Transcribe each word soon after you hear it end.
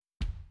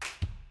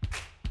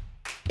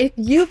If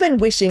you've been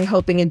wishing,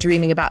 hoping, and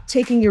dreaming about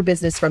taking your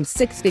business from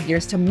 6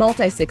 figures to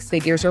multi-6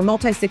 figures or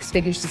multi-6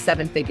 figures to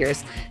 7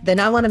 figures, then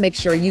I want to make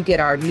sure you get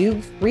our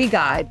new free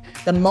guide,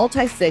 the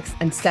Multi-6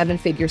 and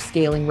 7-Figure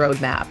Scaling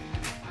Roadmap.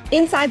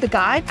 Inside the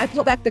guide, I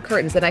pulled back the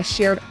curtains and I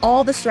shared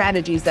all the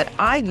strategies that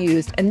I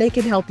used, and they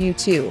can help you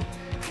too.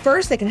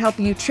 First, they can help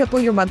you triple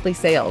your monthly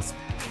sales.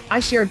 I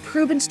shared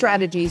proven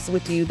strategies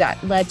with you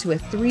that led to a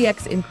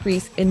 3x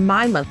increase in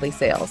my monthly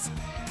sales.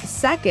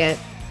 Second,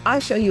 I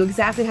show you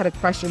exactly how to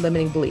crush your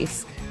limiting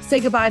beliefs.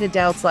 Say goodbye to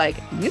doubts like,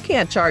 you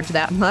can't charge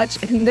that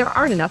much, and there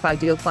aren't enough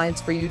ideal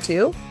clients for you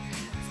too.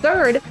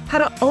 Third, how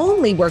to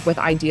only work with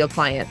ideal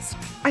clients.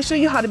 I show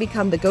you how to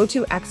become the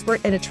go-to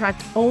expert and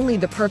attract only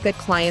the perfect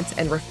clients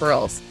and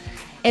referrals.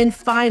 And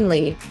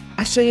finally,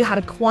 I show you how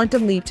to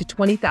quantum leap to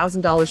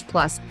 $20,000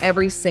 plus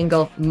every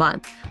single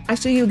month. I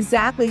show you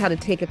exactly how to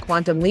take a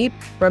quantum leap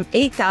from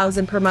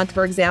 $8,000 per month,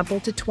 for example,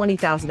 to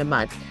 $20,000 a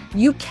month.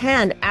 You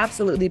can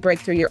absolutely break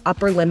through your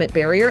upper limit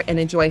barrier and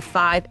enjoy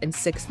 5- and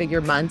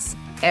 6-figure months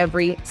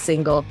every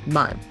single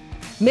month.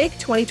 Make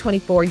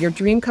 2024 your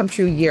dream come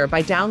true year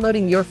by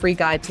downloading your free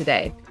guide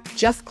today.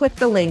 Just click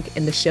the link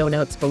in the show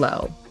notes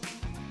below.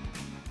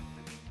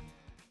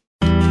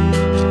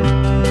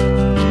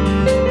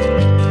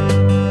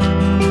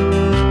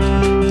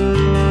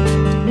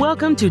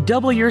 Welcome to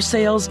Double Your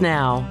Sales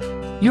Now,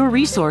 your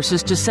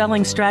resources to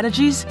selling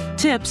strategies,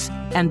 tips,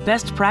 and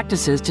best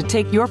practices to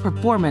take your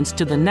performance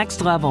to the next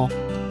level.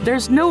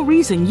 There's no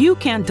reason you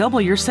can't double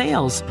your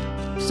sales.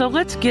 So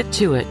let's get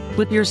to it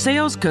with your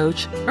sales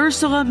coach,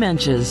 Ursula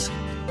Mentjes.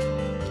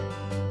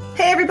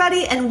 Hey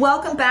everybody, and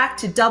welcome back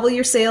to Double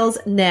Your Sales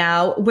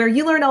Now, where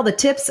you learn all the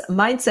tips,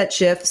 mindset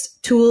shifts,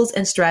 tools,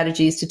 and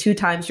strategies to 2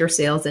 times your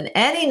sales in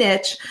any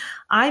niche.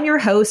 I'm your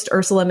host,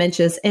 Ursula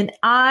Mentjes, and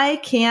I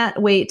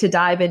can't wait to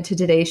dive into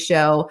today's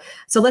show.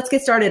 So let's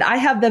get started. I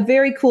have the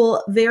very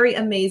cool, very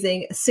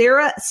amazing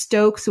Sarah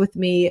Stokes with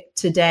me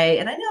today.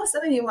 And I know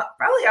some of you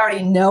probably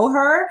already know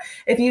her.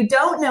 If you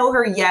don't know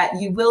her yet,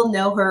 you will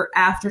know her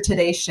after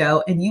today's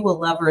show, and you will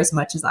love her as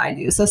much as I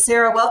do. So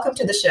Sarah, welcome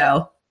to the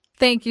show.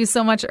 Thank you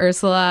so much,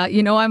 Ursula.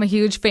 You know, I'm a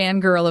huge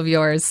fangirl of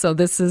yours, so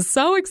this is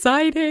so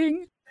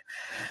exciting.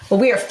 Well,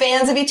 we are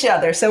fans of each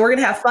other. So we're going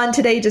to have fun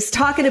today just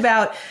talking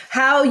about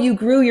how you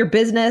grew your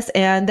business,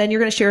 and then you're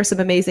going to share some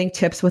amazing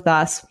tips with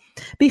us.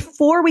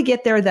 Before we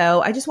get there,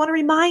 though, I just want to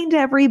remind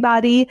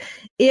everybody,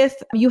 if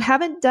you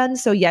haven't done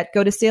so yet,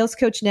 go to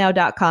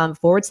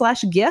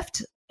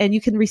salescoachnow.com/gift. And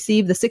you can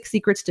receive the 6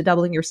 secrets to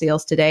doubling your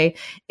sales today.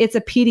 It's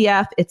a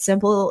PDF. It's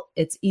simple.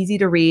 It's easy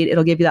to read.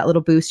 It'll give you that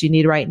little boost you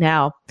need right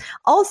now.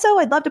 Also,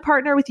 I'd love to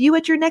partner with you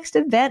at your next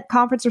event,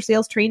 conference, or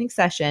sales training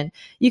session.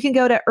 You can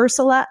go to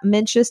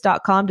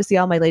ursulamentjes.com to see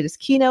all my latest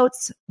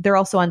keynotes. They're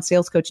also on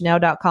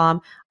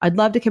salescoachnow.com. I'd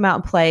love to come out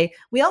and play.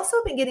 We also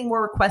have been getting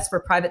more requests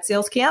for private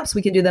sales camps.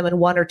 We can do them in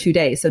 1 or 2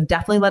 days. So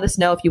definitely let us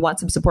know if you want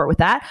some support with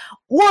that,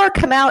 or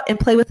come out and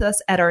play with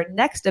us at our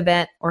next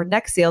event or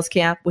next sales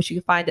camp, which you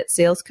can find at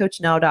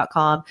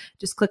salescoachnow.com.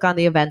 Just click on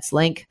the events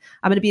link.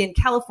 I'm going to be in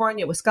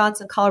California,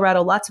 Wisconsin,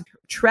 Colorado, lots of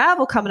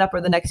travel coming up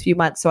over the next few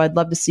months. So I'd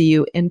love to see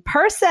you in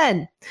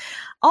person.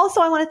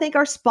 Also, I want to thank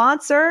our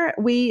sponsor.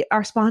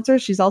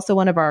 She's also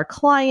one of our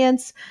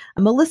clients,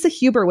 Melissa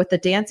Huber with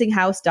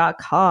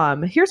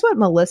thedancinghouse.com. Here's what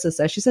Melissa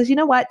says. She says, you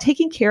know what?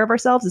 Taking care of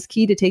ourselves is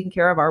key to taking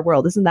care of our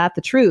world. Isn't that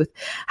the truth?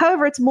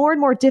 However, it's more and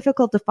more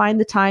difficult to find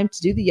the time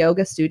to do the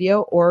yoga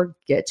studio or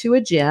get to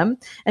a gym.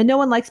 And no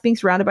one likes being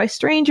surrounded by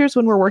strangers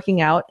when we're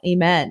working out.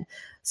 Amen.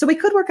 So we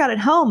could work out at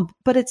home,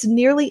 but it's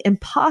nearly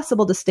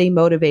impossible to stay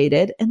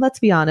motivated. And let's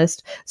be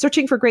honest,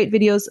 searching for great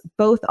videos,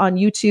 both on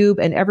YouTube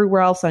and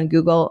everywhere else on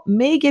Google,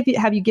 may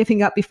have you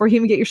giving up before you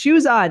even get your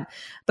shoes on.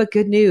 But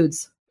good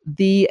news,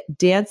 the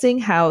Dancing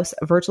House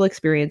virtual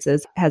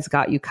experiences has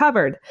got you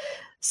covered.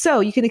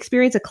 So you can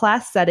experience a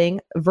class setting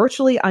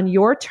virtually on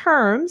your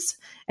terms,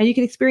 and you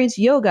can experience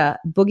yoga,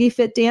 Boogie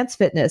Fit dance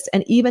fitness,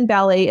 and even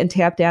ballet and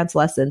tap dance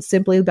lessons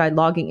simply by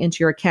logging into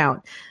your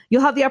account.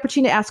 You'll have the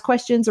opportunity to ask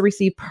questions or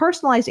receive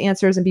personalized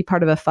answers and be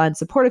part of a fun,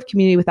 supportive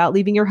community without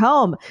leaving your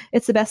home.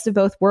 It's the best of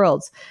both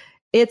worlds.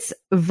 It's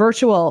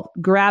virtual.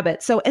 Grab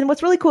it. So, and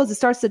what's really cool is it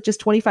starts at just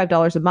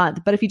 $25 a month.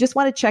 But if you just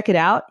want to check it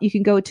out, you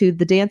can go to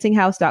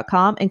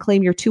thedancinghouse.com and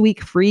claim your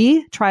 2-week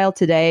free trial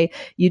today.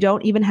 You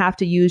don't even have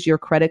to use your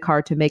credit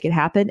card to make it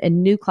happen.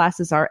 And new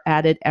classes are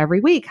added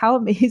every week. How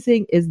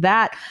amazing is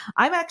that?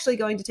 I'm actually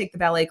going to take the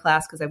ballet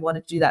class because I've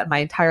wanted to do that in my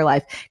entire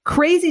life.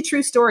 Crazy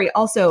true story.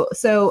 Also,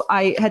 so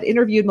I had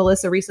interviewed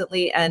Melissa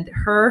recently, and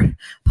her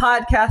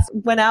podcast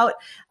went out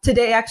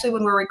today, actually,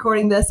 when we're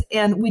recording this.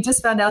 And we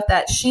just found out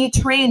that she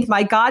trained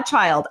my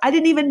godchild. I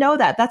didn't even know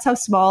that. That's how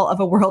small of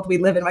a world we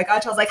live in. My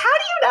godchild's like, how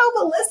do you know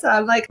Melissa?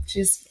 I'm like,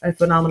 she's a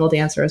phenomenal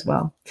dancer as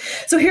well.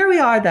 So here we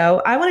are,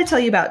 though. I want to tell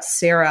you about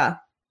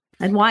Sarah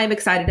and why I'm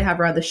excited to have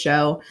her on the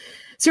show.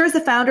 Sarah's the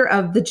founder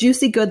of The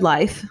Juicy Good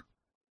Life.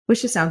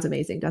 which just sounds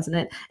amazing, doesn't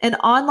it? An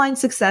online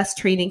success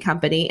training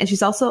company. And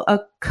she's also a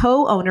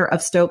co-owner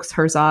of Stokes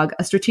Herzog,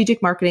 a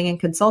strategic marketing and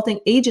consulting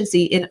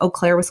agency in Eau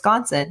Claire,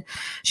 Wisconsin.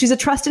 She's a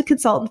trusted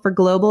consultant for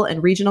global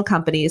and regional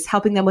companies,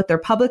 helping them with their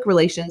public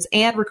relations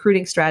and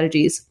recruiting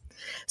strategies.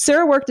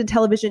 Sarah worked in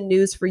television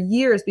news for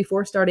years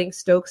before starting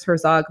Stokes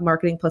Herzog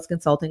Marketing Plus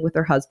Consulting with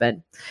her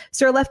husband.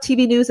 Sarah left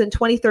TV news in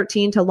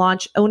 2013 to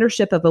launch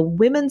ownership of a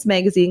women's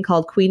magazine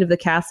called Queen of the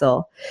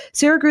Castle.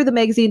 Sarah grew the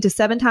magazine to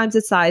 7 times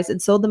its size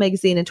and sold the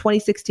magazine in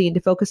 2016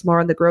 to focus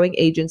more on the growing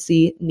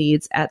agency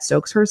needs at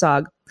Stokes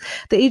Herzog.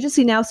 The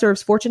agency now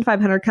serves Fortune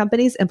 500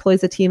 companies,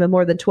 employs a team of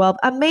more than 12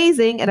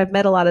 amazing, and I've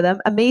met a lot of them,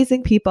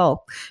 amazing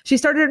people. She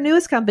started her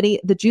newest company,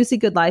 The Juicy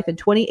Good Life, in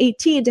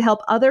 2018 to help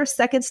other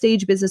second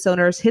stage business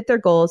owners hit their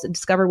goals and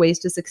discover ways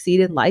to succeed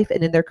in life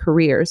and in their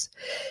careers.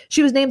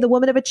 She was named the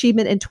Woman of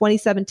Achievement in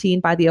 2017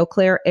 by the Eau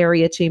Claire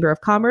Area Chamber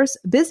of Commerce,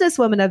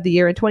 Businesswoman of the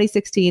Year in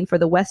 2016 for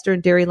the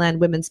Western Dairyland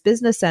Women's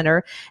Business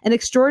Center, and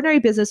Extraordinary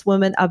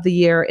Businesswoman of the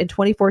Year in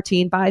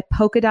 2014 by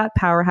Polka Dot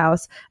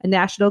Powerhouse, a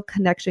national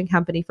connection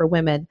company for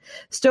women.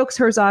 Stokes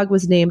Herzog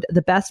was named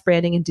the best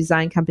branding and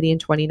design company in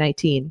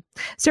 2019.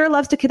 Sarah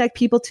loves to connect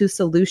people to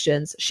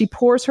solutions. She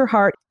pours her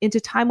heart into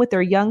time with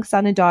their young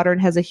son and daughter and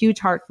has a huge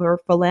heart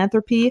for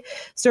philanthropy,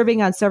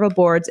 serving on several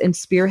boards and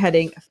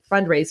spearheading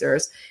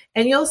fundraisers.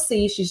 And you'll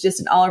see she's just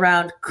an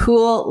all-around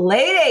cool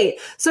lady.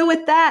 So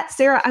with that,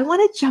 Sarah, I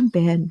want to jump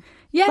in.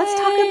 Yay!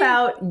 Let's talk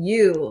about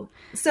you.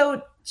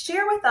 So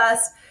share with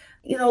us,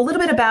 a little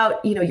bit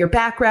about, your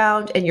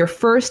background and your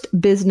first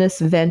business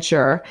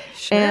venture.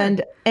 Sure.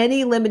 And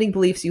any limiting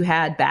beliefs you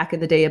had back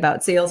in the day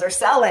about sales or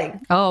selling.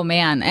 Oh,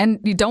 man.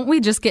 And don't we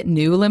just get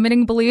new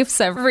limiting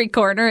beliefs every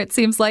quarter, it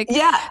seems like?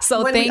 Yeah.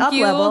 So thank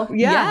you.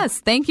 Yeah.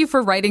 Yes. Thank you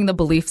for writing The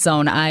Belief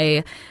Zone.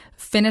 I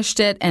finished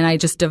it and I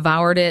just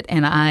devoured it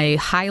and I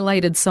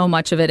highlighted so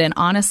much of it. And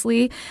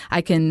honestly,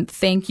 I can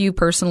thank you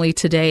personally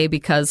today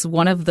because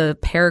one of the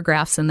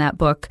paragraphs in that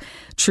book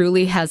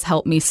truly has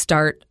helped me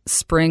start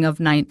spring of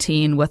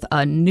 19 with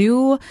a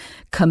new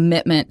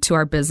commitment to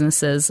our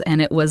businesses.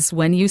 And it was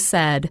when you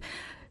said,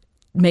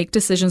 make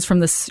decisions from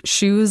the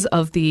shoes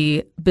of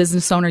the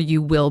business owner you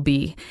will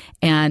be.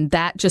 And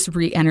that just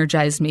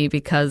re-energized me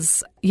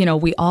because,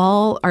 we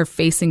all are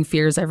facing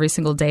fears every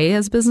single day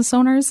as business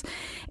owners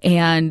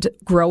and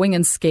growing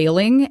and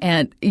scaling.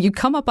 And you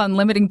come up on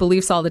limiting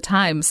beliefs all the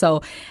time.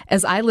 So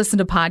as I listen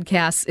to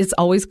podcasts, it's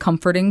always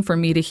comforting for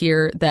me to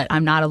hear that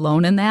I'm not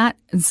alone in that.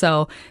 And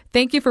so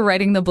thank you for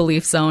writing The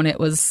Belief Zone.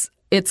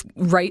 It's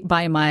right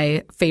by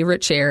my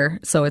favorite chair,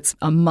 so it's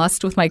a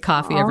must with my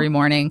coffee every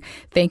morning.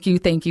 Thank you,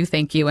 thank you,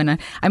 thank you. And I'm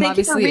thank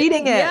obviously you for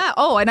reading it. Yeah.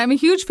 Oh, and I'm a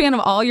huge fan of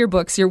all your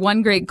books. Your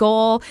One Great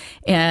Goal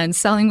and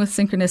Selling with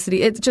Synchronicity.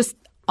 It's just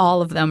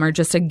all of them are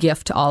just a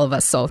gift to all of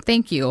us. So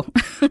thank you,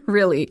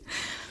 really.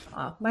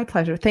 Oh, my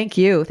pleasure. Thank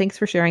you. Thanks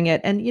for sharing it.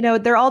 And,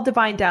 they're all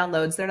divine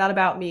downloads. They're not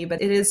about me, but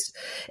it is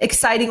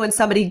exciting when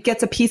somebody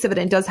gets a piece of it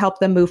and does help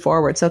them move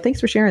forward. So thanks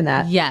for sharing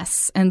that.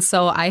 Yes. And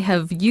so I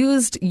have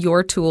used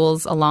your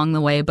tools along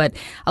the way, but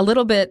a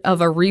little bit of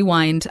a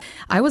rewind.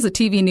 I was a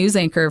TV news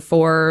anchor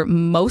for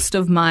most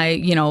of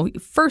my,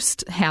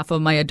 first half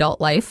of my adult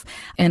life.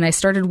 And I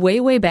started way,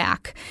 way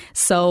back.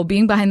 So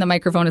being behind the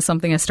microphone is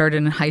something I started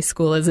in high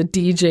school as a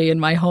DJ in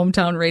my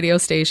hometown radio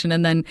station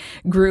and then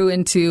grew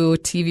into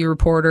TV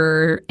reporter,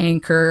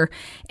 anchor,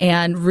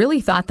 and really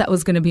thought that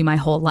was going to be my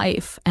whole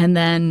life. And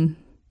then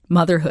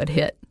motherhood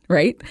hit,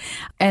 right?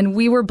 And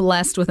we were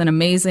blessed with an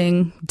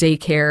amazing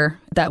daycare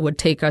that would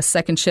take a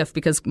second shift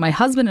because my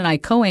husband and I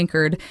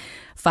co-anchored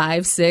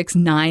 5, 6,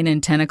 9,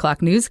 and 10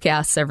 o'clock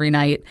newscasts every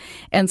night.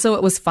 And so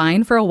it was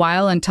fine for a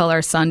while until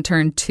our son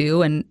turned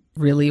 2 and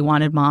really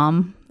wanted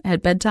mom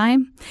at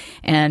bedtime.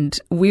 And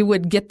we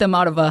would get them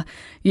out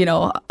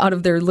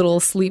of their little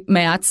sleep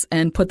mats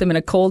and put them in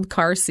a cold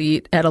car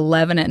seat at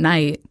 11 at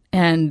night.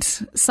 And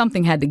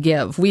something had to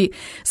give.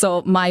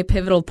 So my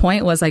pivotal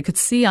point was I could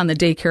see on the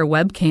daycare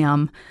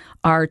webcam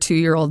our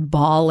 2-year-old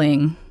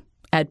bawling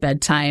at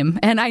bedtime.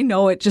 And I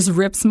know it just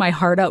rips my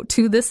heart out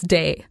to this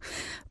day.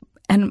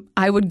 And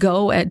I would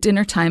go at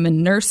dinner time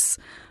and nurse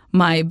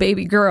my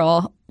baby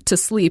girl to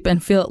sleep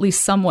and feel at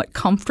least somewhat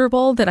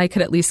comfortable that I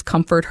could at least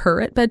comfort her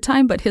at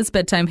bedtime. But his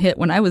bedtime hit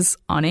when I was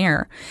on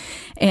air.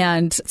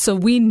 And so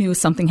we knew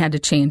something had to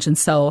change. And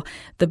so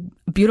the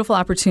beautiful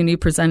opportunity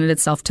presented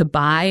itself to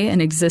buy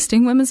an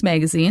existing women's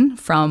magazine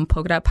from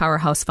Polka Dot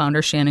Powerhouse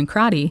founder Shannon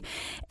Crotty.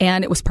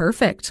 And it was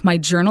perfect. My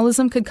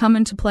journalism could come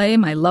into play.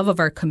 My love of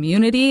our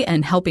community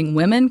and helping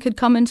women could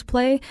come into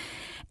play.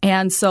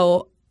 And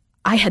so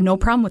I had no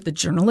problem with the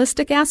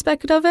journalistic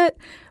aspect of it,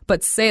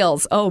 but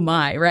sales, oh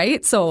my,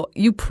 right? So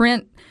you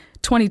print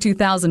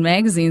 22,000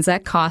 magazines,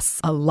 that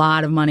costs a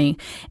lot of money.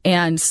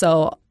 And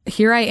so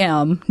here I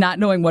am, not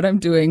knowing what I'm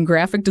doing,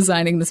 graphic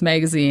designing this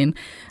magazine,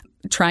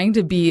 trying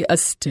to be a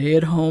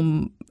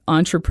stay-at-home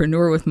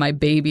entrepreneur with my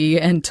baby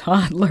and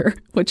toddler,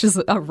 which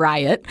is a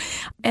riot.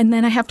 And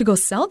then I have to go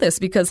sell this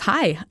because,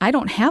 I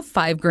don't have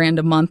 $5,000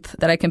 a month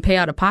that I can pay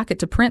out of pocket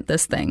to print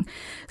this thing.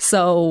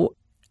 So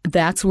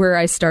that's where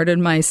I started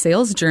my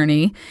sales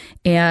journey.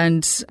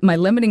 And my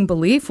limiting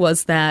belief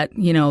was that,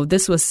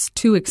 this was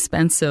too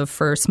expensive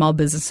for small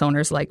business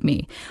owners like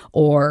me,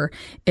 or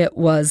it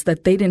was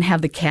that they didn't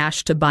have the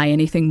cash to buy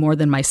anything more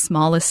than my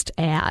smallest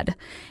ad.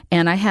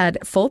 And I had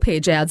full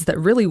page ads that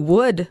really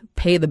would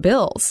pay the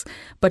bills.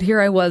 But here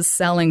I was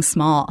selling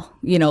small,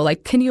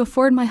 like, can you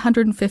afford my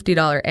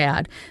 $150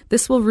 ad?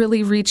 This will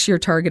really reach your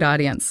target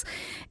audience.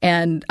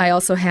 And I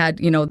also had,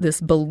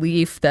 this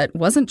belief that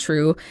wasn't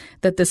true,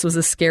 that this was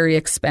a scary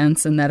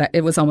expense and that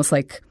it was almost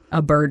like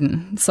a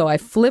burden. So I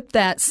flipped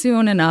that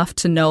soon enough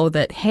to know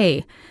that,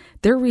 hey,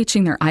 they're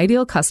reaching their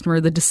ideal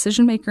customer, the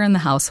decision maker in the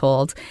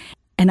household.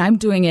 And I'm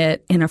doing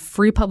it in a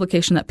free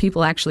publication that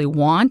people actually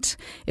want.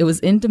 It was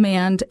in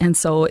demand. And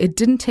so it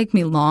didn't take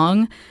me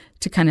long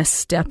to kind of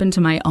step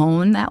into my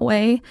own that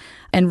way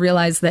and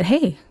realize that,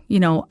 hey,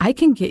 I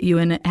can get you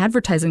an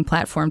advertising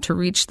platform to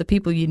reach the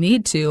people you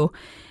need to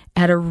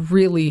at a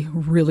really,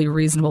 really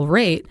reasonable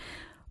rate.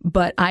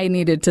 But I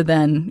needed to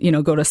then,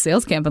 go to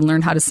sales camp and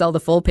learn how to sell the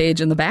full page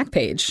and the back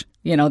page.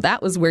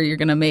 That was where you're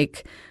going to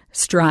make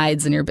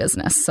strides in your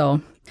business.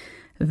 So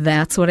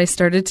that's what I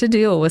started to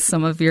do with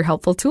some of your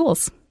helpful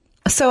tools.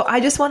 So I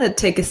just want to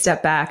take a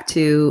step back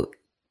to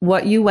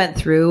what you went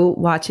through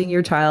watching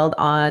your child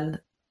on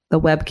the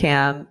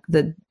webcam,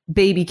 the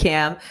baby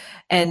cam,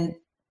 and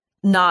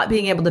not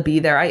being able to be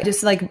there.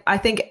 I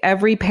think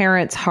every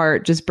parent's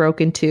heart just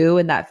broke in two,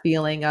 and that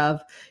feeling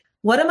of,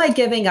 what am I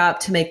giving up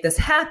to make this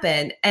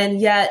happen? And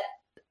yet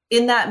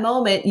in that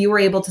moment, you were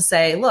able to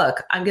say,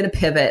 look, I'm going to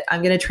pivot.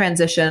 I'm going to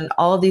transition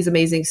all of these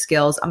amazing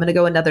skills. I'm going to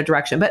go another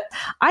direction. But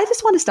I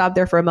just want to stop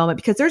there for a moment,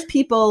 because there's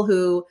people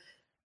who,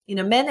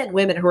 men and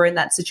women who are in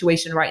that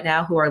situation right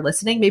now who are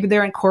listening. Maybe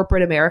they're in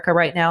corporate America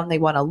right now and they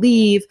want to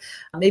leave.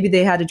 Maybe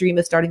they had a dream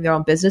of starting their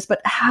own business,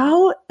 but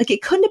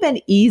it couldn't have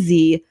been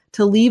easy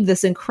to leave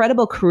this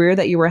incredible career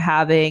that you were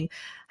having.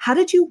 How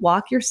did you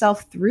walk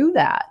yourself through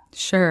that?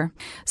 Sure.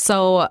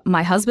 So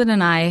my husband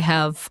and I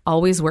have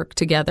always worked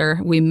together.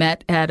 We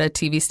met at a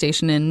TV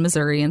station in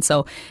Missouri. And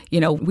so,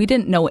 we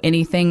didn't know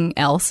anything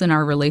else in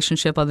our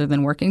relationship other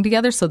than working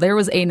together. So there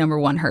was a number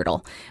one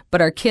hurdle.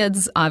 But our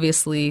kids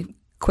obviously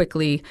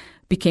quickly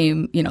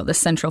became, the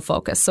central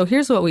focus. So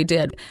here's what we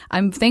did.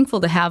 I'm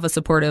thankful to have a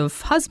supportive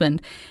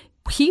husband.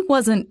 He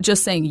wasn't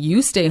just saying,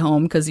 you stay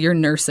home because you're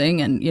nursing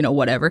and,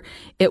 whatever.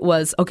 It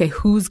was, okay,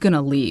 who's going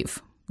to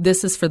leave?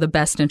 This is for the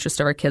best interest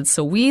of our kids.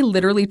 So we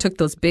literally took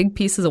those big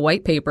pieces of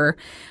white paper,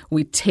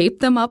 we taped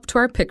them up to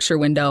our picture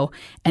window,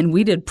 and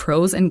we did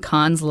pros and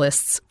cons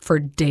lists for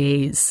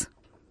days.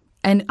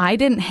 And I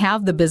didn't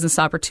have the business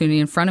opportunity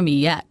in front of me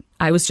yet.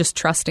 I was just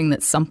trusting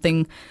that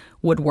something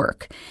would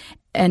work.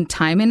 And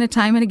time and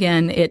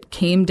again, it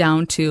came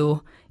down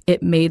to,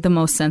 it made the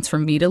most sense for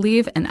me to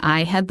leave. And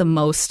I had the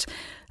most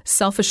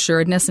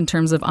self-assuredness in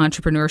terms of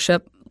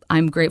entrepreneurship.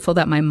 I'm grateful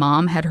that my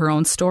mom had her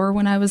own store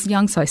when I was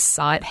young, so I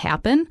saw it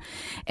happen.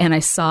 And I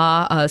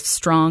saw a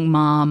strong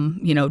mom,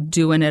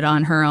 doing it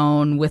on her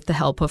own with the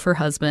help of her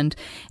husband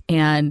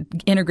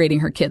and integrating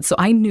her kids. So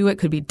I knew it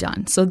could be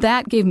done. So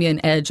that gave me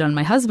an edge on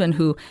my husband,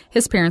 who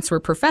his parents were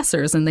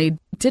professors and they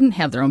didn't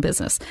have their own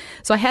business.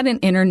 So I had an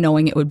inner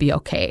knowing it would be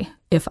okay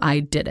if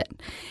I did it.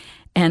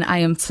 And I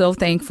am so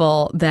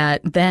thankful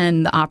that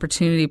then the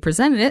opportunity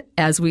presented it.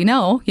 As we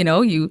know,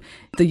 the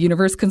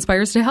universe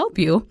conspires to help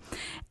you.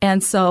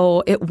 And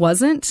so it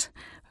wasn't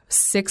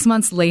 6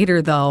 months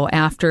later, though,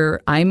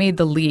 after I made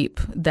the leap,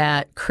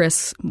 that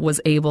Chris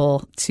was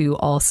able to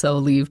also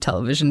leave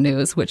television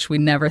news, which we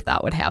never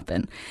thought would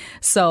happen.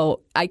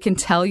 So I can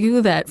tell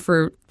you that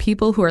for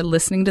people who are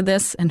listening to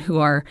this and who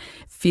are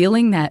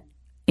feeling that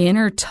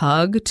inner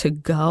tug to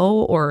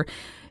go, or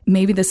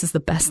maybe this is the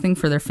best thing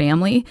for their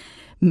family,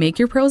 make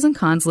your pros and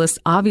cons list.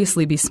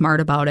 Obviously, be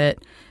smart about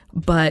it,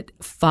 but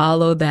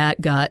follow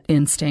that gut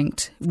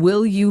instinct.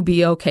 Will you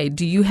be okay?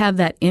 Do you have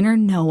that inner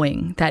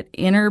knowing, that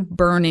inner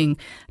burning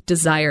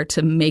desire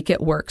to make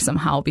it work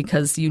somehow?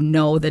 Because you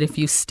know that if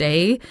you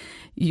stay,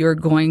 you're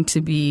going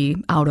to be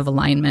out of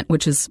alignment,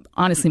 which is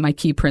honestly my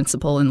key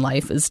principle in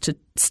life, is to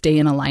stay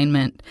in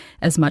alignment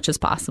as much as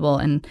possible.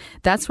 And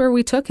that's where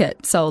we took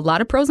it. So a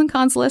lot of pros and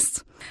cons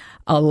lists.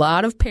 A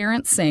lot of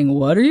parents saying,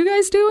 what are you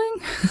guys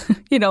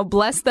doing?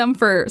 Bless them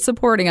for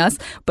supporting us.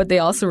 But they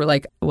also were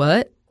like,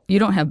 what? You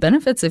don't have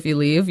benefits if you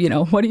leave.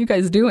 What are you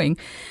guys doing?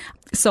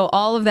 So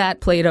all of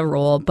that played a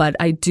role. But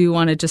I do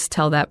want to just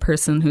tell that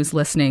person who's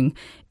listening,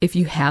 if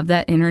you have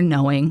that inner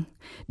knowing,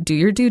 do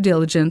your due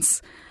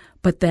diligence,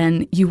 but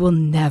then you will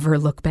never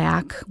look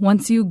back.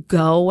 Once you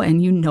go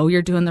and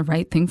you're doing the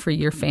right thing for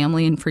your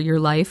family and for your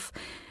life,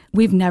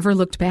 we've never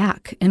looked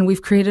back, and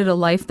we've created a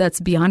life that's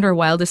beyond our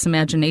wildest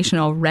imagination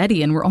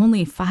already, and we're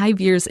only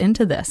 5 years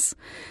into this.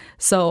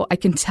 So I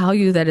can tell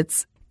you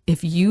that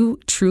if you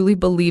truly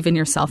believe in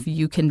yourself,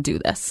 you can do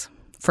this,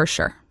 for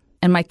sure.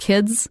 And my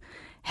kids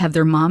have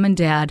their mom and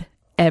dad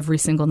every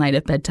single night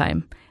at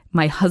bedtime.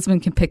 My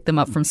husband can pick them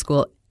up from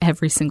school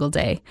every single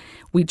day.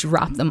 We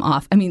drop them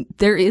off. I mean,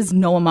 there is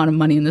no amount of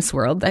money in this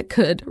world that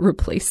could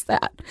replace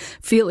that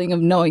feeling of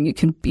knowing you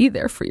can be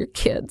there for your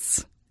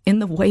kids in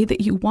the way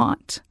that you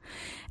want.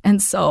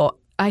 And so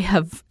I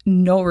have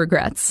no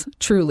regrets,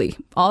 truly.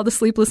 All the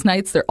sleepless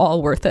nights, they're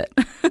all worth it.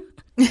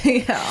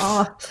 Yeah.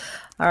 Oh,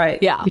 all right.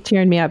 Yeah. You're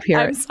tearing me up here.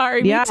 I'm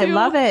sorry. Yeah, Me too. I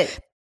love it.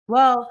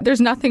 Well,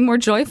 there's nothing more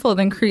joyful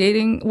than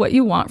creating what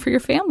you want for your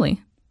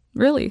family.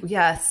 Really.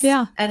 yes.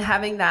 Yeah. And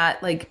having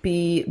that like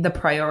be the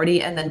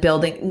priority, and then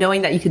building,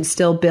 knowing that you can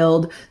still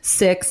build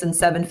 6 and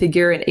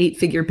 7-figure and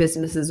 8-figure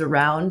businesses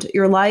around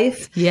your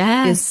life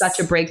is such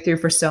a breakthrough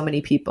for so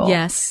many people.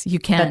 Yes, you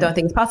can. That don't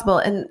think it's possible.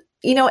 And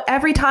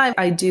every time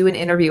I do an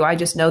interview, I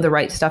just know the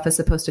right stuff is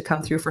supposed to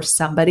come through for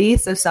somebody.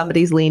 So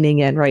somebody's leaning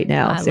in right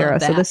now, Sarah.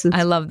 So this is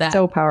I love that.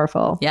 So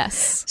powerful.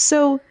 Yes.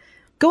 So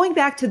going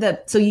back to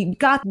so you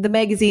got the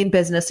magazine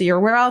business, so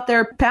we're out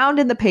there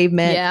pounding the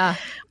pavement. Yeah.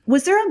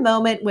 Was there a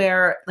moment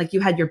where like you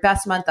had your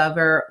best month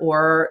ever,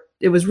 or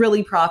it was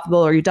really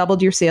profitable, or you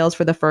doubled your sales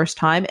for the first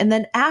time? And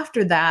then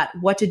after that,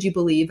 what did you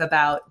believe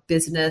about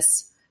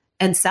business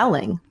and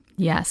selling?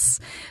 Yes.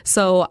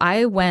 So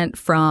I went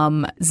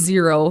from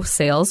 0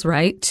 sales,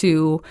 right,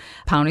 to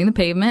pounding the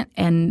pavement,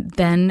 and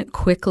then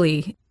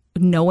quickly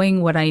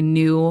knowing what I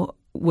knew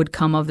would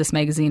come of this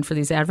magazine for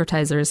these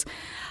advertisers.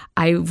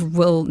 I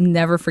will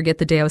never forget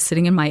the day I was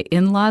sitting in my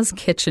in-laws'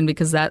 kitchen,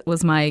 because that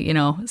was my,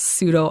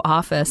 pseudo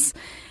office.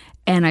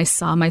 And I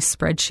saw my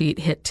spreadsheet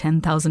hit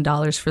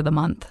 $10,000 for the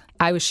month.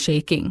 I was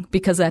shaking,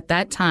 because at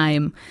that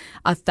time,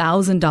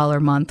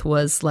 $1,000 month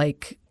was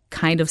like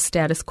kind of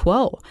status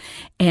quo.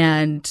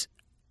 And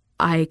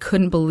I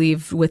couldn't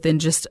believe within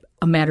just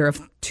a matter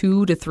of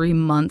 2 to 3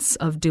 months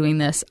of doing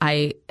this,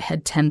 I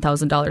had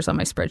 $10,000 on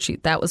my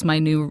spreadsheet. That was my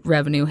new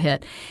revenue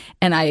hit.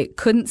 And I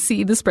couldn't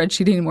see the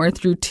spreadsheet anymore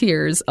through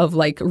tears of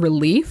like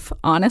relief,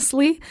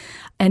 honestly,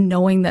 and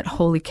knowing that,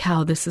 holy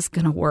cow, this is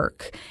going to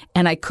work.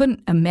 And I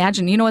couldn't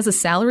imagine, as a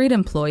salaried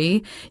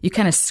employee, you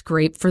kind of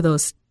scrape for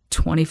those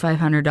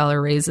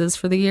 $2,500 raises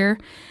for the year.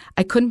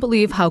 I couldn't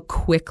believe how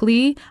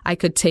quickly I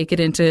could take it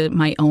into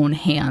my own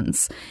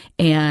hands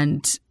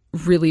and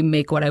really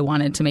make what I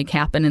wanted to make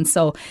happen. And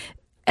so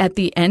at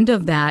the end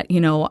of that,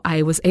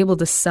 I was able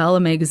to sell a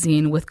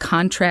magazine with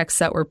contracts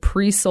that were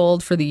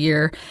pre-sold for the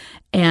year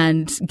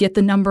and get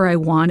the number I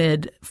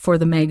wanted for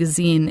the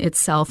magazine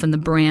itself and the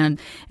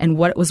brand and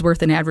what it was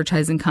worth in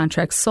advertising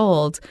contracts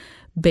sold,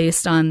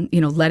 based on,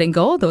 letting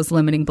go of those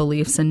limiting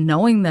beliefs and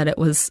knowing that it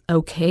was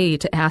okay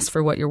to ask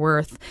for what you're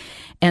worth.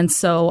 And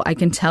so I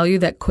can tell you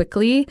that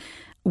quickly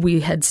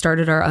we had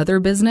started our other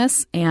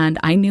business, and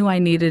I knew I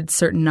needed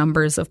certain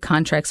numbers of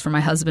contracts for my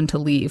husband to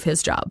leave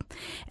his job.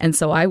 And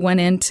so I went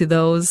into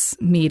those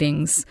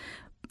meetings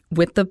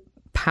with the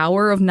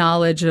power of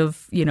knowledge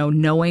of,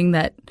 knowing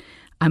that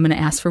I'm going to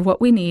ask for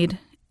what we need,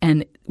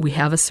 and we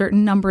have a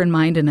certain number in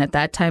mind. And at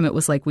that time, it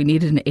was like we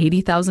needed an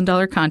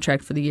 $80,000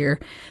 contract for the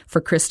year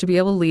for Chris to be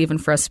able to leave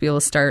and for us to be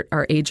able to start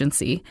our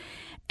agency.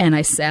 And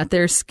I sat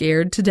there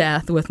scared to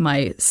death with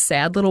my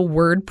sad little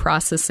word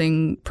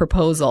processing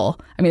proposal.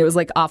 I mean, it was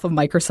like off of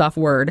Microsoft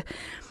Word.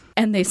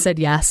 And they said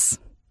yes.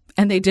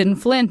 And they didn't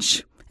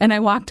flinch. And I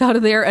walked out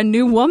of there a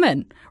new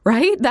woman,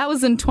 right? That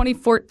was in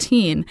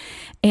 2014.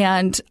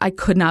 And I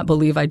could not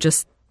believe I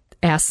just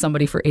asked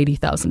somebody for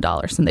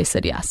 $80,000 and they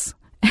said yes.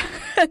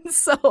 And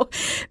so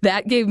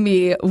that gave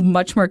me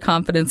much more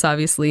confidence,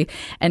 obviously.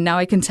 And now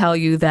I can tell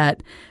you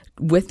that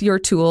with your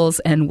tools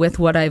and with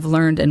what I've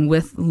learned and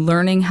with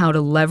learning how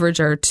to leverage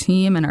our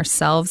team and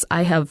ourselves,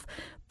 I have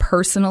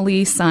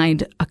personally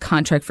signed a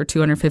contract for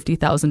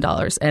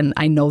 $250,000, and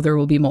I know there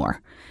will be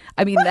more.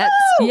 I mean, that's,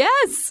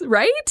 yes,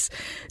 right?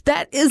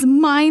 That is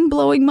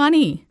mind-blowing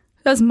money.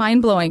 That was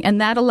mind-blowing. And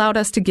that allowed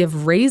us to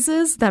give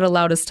raises. That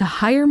allowed us to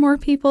hire more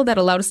people. That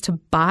allowed us to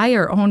buy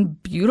our own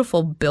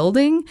beautiful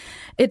building.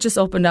 It just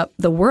opened up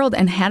the world.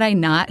 And had I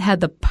not had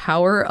the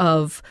power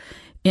of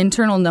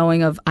internal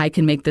knowing of I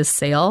can make this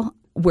sale,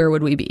 where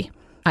would we be?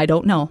 I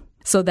don't know.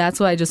 So that's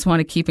why I just want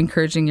to keep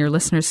encouraging your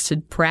listeners to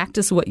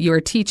practice what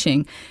you're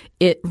teaching.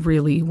 It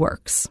really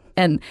works.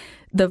 And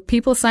the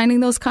people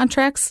signing those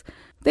contracts,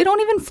 they don't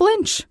even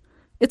flinch.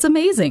 It's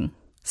amazing.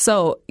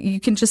 So you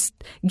can just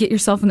get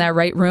yourself in that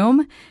right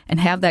room and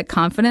have that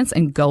confidence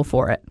and go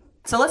for it.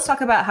 So let's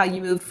talk about how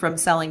you moved from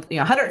selling,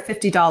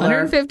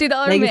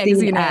 $150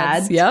 magazine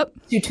ads, yep,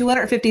 to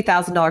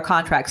 $250,000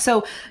 contracts.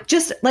 So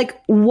just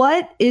like,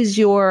 what is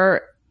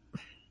your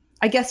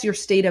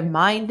state of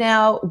mind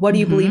now? What do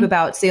you believe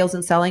about sales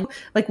and selling?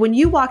 Like when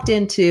you walked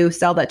in to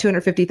sell that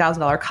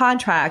 $250,000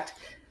 contract,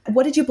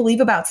 what did you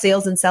believe about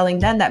sales and selling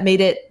then that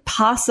made it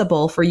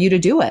possible for you to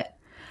do it?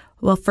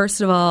 Well,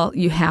 first of all,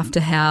 you have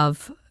to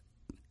have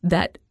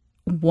that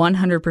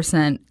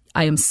 100%.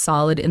 I am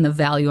solid in the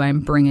value I'm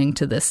bringing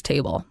to this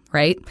table,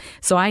 right?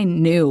 So I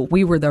knew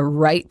we were the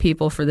right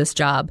people for this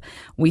job.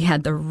 We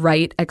had the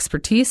right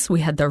expertise.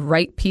 We had the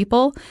right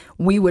people.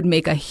 We would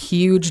make a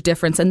huge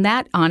difference. And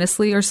that,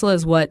 honestly, Ursula,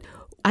 is what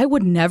I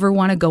would never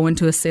want to go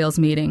into a sales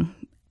meeting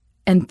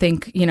and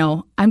think,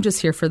 I'm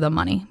just here for the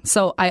money.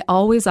 So I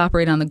always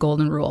operate on the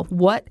golden rule.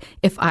 What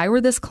if I were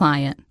this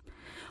client?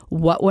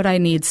 what would I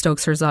need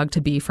Stokes Herzog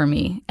to be for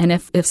me? And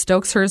if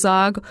Stokes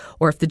Herzog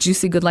or if the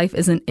Juicy Good Life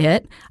isn't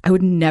it, I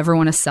would never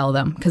want to sell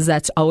them because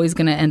that's always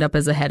going to end up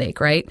as a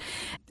headache, right?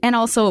 And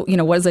also,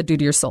 what does that do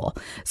to your soul?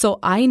 So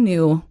I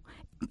knew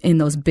in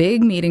those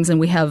big meetings, and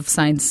we have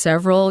signed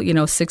several,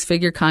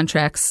 six-figure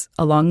contracts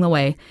along the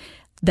way,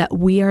 that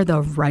we are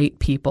the right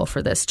people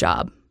for this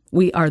job.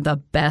 We are the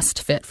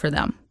best fit for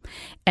them.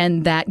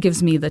 And that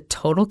gives me the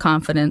total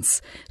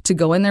confidence to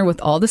go in there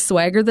with all the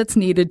swagger that's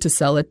needed to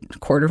sell a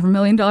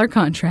 $250,000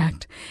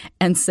 contract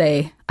and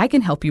say, I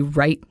can help you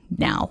right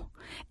now.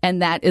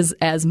 And that is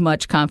as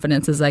much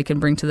confidence as I can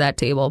bring to that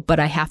table. But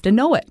I have to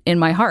know it in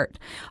my heart.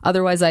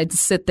 Otherwise, I'd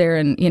sit there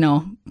and,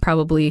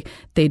 probably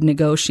they'd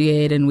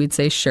negotiate and we'd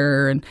say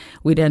sure. And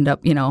we'd end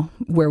up,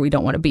 where we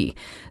don't want to be.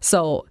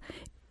 So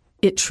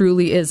it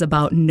truly is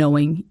about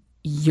knowing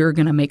you're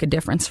going to make a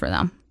difference for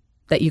them,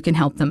 that you can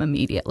help them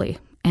immediately.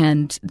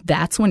 And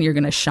that's when you're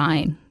going to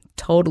shine,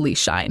 totally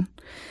shine.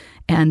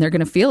 And they're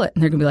going to feel it.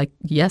 And they're going to be like,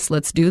 yes,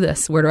 let's do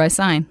this. Where do I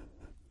sign?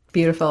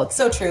 Beautiful. It's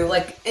so true.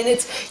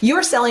 And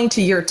you're selling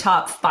to your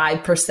top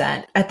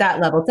 5% at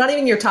that level. It's not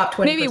even your top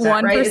 20%. Maybe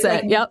 1%.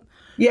 Right? Yep.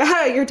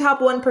 Yeah, your top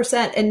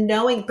 1%. And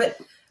knowing, but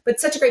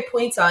such a great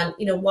points on,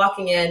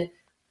 walking in,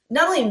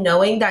 not only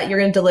knowing that you're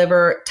going to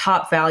deliver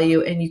top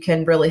value and you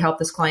can really help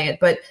this client,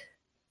 but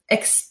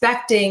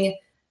expecting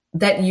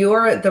that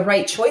you're the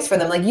right choice for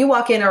them. Like you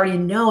walk in already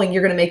knowing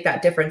you're going to make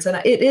that difference.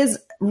 And it is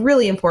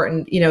really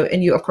important,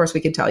 and you, of course, we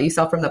can tell you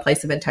sell from the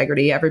place of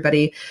integrity.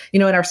 Everybody,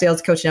 in our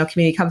sales coach now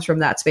community comes from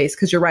that space.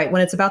 Cause you're right.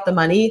 When it's about the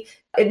money,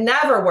 it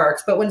never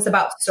works. But when it's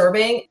about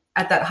serving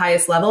at that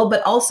highest level,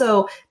 but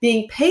also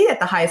being paid at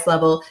the highest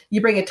level, you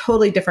bring a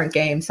totally different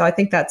game. So I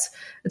think it's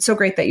so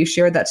great that you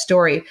shared that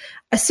story.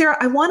 Sarah,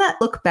 I want to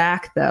look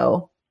back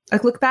though,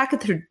 look back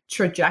at the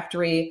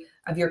trajectory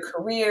of your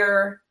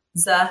career,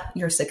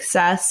 your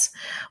success.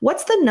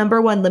 What's the number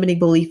one limiting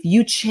belief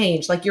you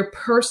changed, like your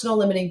personal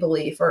limiting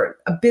belief or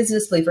a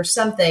business belief or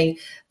something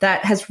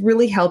that has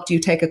really helped you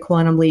take a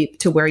quantum leap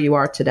to where you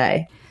are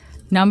today?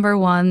 Number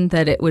one,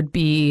 that it would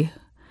be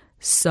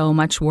so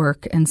much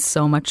work and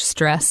so much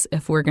stress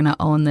if we're going to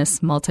own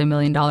this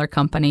multi-million-dollar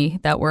company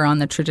that we're on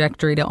the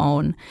trajectory to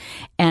own.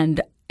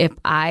 And if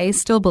I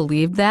still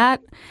believed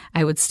that,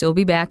 I would still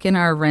be back in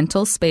our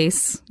rental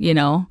space,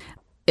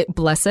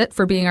 bless it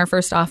for being our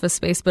first office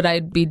space, but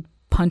I'd be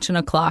punching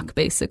a clock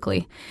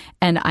basically.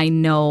 And I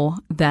know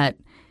that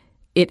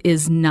it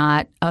is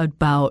not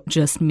about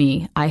just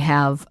me. I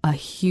have a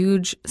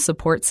huge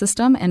support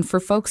system. And for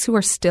folks who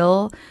are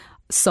still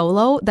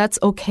solo, that's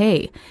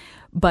okay.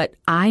 But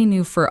I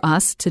knew for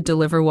us to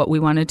deliver what we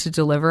wanted to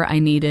deliver, I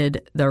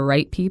needed the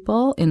right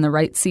people in the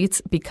right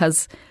seats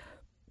because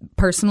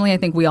personally, I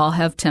think we all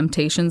have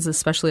temptations,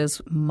 especially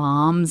as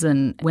moms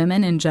and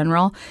women in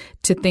general,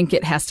 to think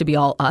it has to be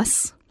all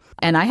us.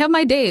 And I have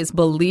my days,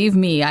 believe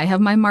me, I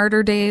have my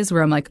martyr days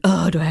where I'm like,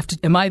 oh,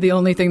 am I the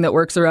only thing that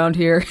works around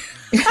here?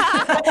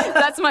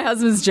 That's my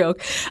husband's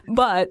joke.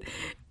 But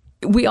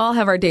we all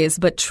have our days.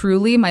 But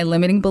truly, my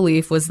limiting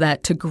belief was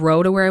that to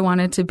grow to where I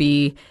wanted to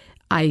be,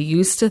 I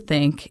used to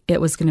think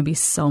it was going to be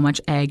so much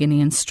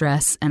agony and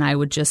stress, and I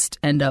would just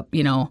end up,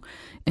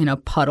 in a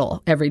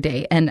puddle every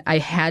day. And I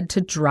had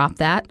to drop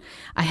that.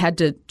 I had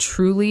to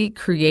truly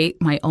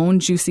create my own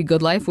Juicy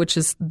Good Life, which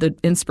is the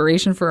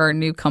inspiration for our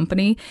new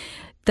company,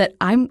 that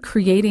I'm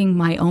creating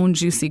my own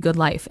Juicy Good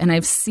Life. And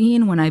I've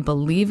seen when I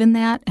believe in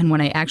that and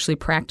when I actually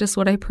practice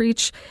what I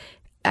preach,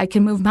 I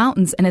can move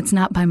mountains, and it's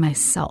not by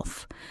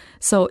myself.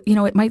 So,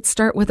 it might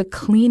start with a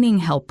cleaning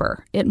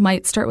helper. It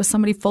might start with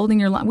somebody folding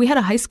your laundry. We had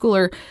a high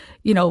schooler,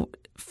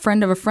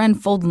 friend of a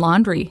friend fold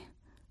laundry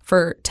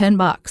for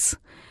 $10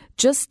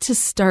 just to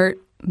start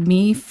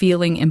me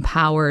feeling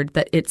empowered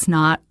that it's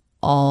not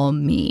all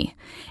me.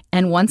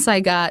 And once I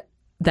got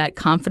that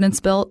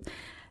confidence built,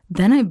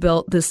 then I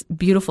built this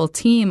beautiful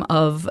team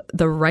of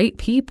the right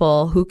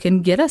people who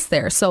can get us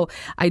there. So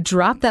I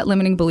dropped that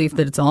limiting belief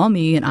that it's all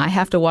me and I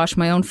have to wash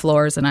my own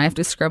floors and I have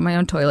to scrub my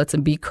own toilets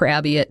and be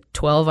crabby at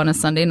 12 on a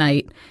Sunday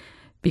night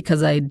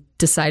because I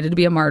decided to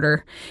be a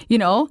martyr,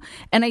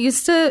 And I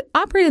used to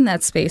operate in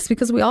that space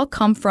because we all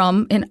come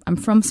from, and I'm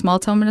from small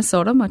town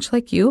Minnesota, much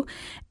like you.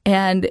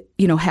 And,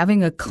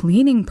 having a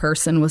cleaning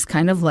person was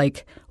kind of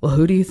like, well,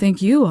 who do you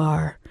think you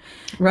are?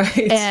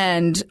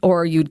 Right.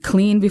 Or you'd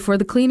clean before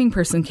the cleaning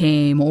person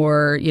came,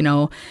 or,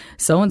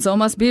 so-and-so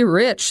must be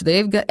rich.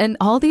 They've got, and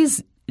all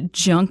these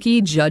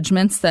junky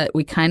judgments that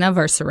we kind of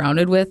are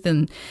surrounded with.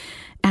 And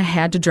I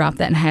had to drop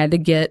that and I had to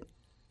get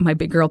my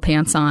big girl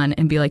pants on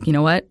and be like, you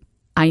know what?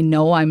 I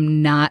know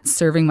I'm not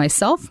serving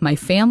myself, my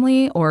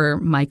family, or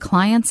my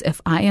clients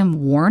if I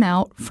am worn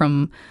out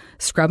from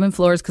scrubbing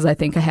floors because I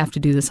think I have to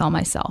do this all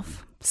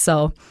myself.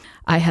 So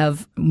I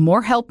have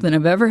more help than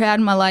I've ever had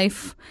in my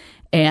life.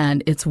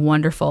 And it's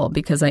wonderful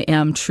because I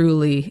am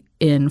truly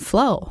in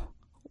flow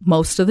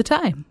most of the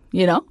time,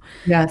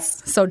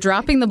 Yes. So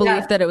dropping the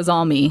belief that it was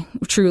all me,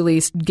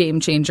 truly game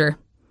changer.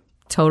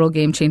 total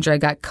game changer. I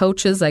got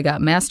coaches, I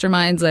got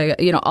masterminds,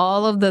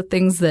 all of the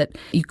things that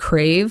you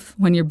crave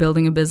when you're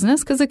building a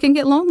business, because it can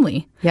get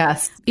lonely.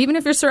 Yes. Even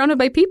if you're surrounded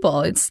by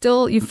people, it's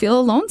still, you feel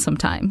alone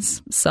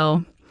sometimes.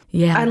 So,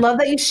 yeah. I love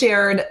that you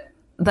shared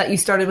that you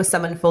started with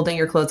someone folding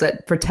your clothes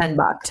for $10.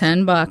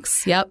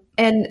 $10. Yep.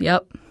 And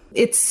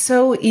it's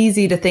so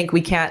easy to think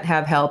we can't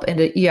have help and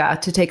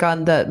to take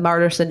on the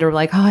martyr syndrome,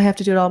 like, oh, I have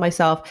to do it all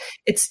myself.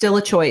 It's still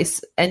a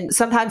choice. And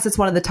sometimes it's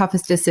one of the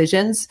toughest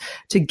decisions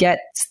to get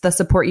the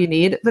support you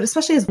need. But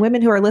especially as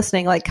women who are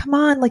listening, like, come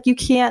on, like you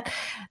can't,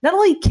 not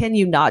only can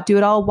you not do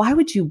it all, why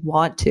would you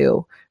want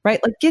to, right?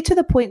 Like get to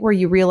the point where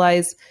you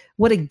realize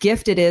what a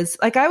gift it is.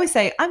 Like I always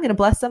say, I'm going to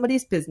bless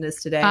somebody's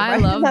business today. I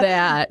right? love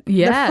that.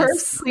 Yes. The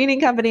first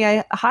cleaning company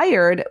I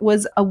hired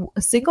was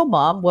a single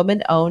mom,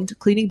 woman-owned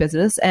cleaning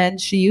business,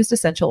 and she used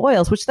essential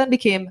oils, which then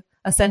became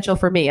essential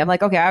for me. I'm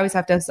like, okay, I always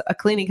have to have a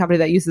cleaning company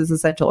that uses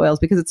essential oils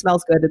because it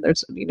smells good and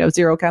there's,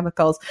 zero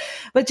chemicals.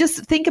 But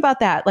just think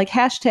about that, like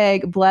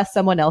hashtag bless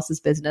someone else's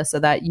business so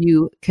that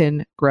you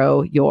can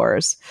grow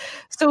yours.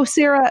 So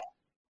Sarah,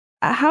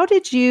 how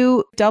did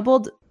you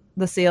doubled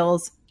the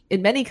sales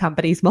in many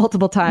companies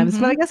multiple times,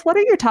 but I guess what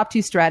are your top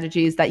 2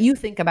 strategies that you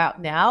think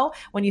about now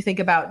when you think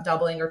about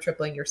doubling or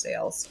tripling your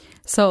sales?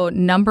 So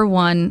number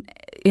 1,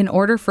 in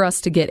order for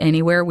us to get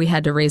anywhere, we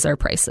had to raise our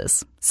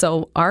prices.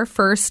 So our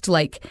first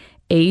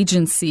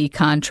agency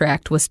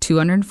contract was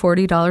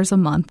 $240 a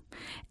month.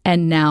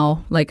 And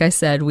now, like I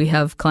said, we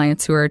have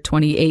clients who are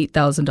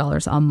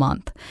 $28,000 a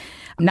month.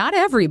 Not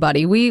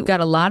everybody. We got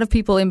a lot of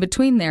people in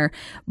between there,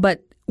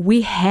 but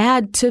we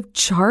had to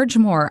charge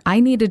more.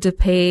 I needed to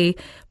pay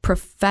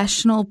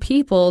professional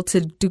people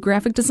to do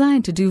graphic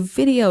design, to do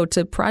video,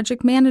 to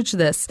project manage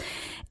this.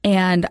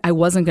 And I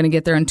wasn't going to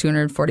get there on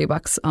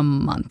 $240 a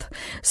month.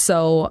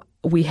 So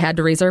we had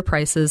to raise our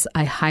prices.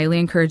 I highly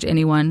encourage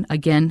anyone,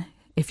 again,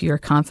 if you're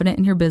confident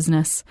in your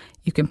business,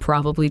 you can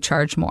probably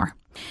charge more.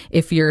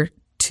 If you're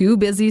too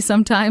busy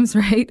sometimes,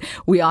 right?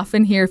 We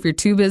often hear if you're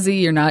too busy,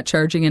 you're not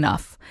charging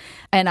enough.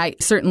 And I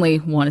certainly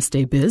want to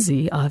stay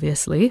busy,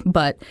 obviously,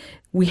 but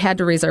we had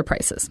to raise our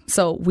prices.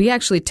 So we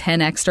actually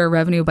 10x'd our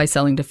revenue by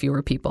selling to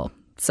fewer people.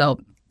 So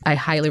I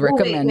highly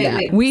recommend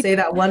that. We say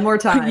that one more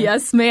time.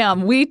 Yes,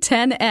 ma'am. We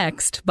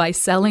 10x'd by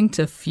selling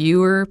to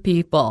fewer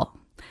people.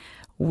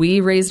 We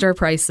raised our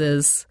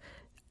prices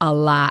a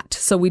lot.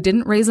 So we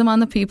didn't raise them on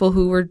the people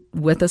who were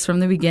with us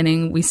from the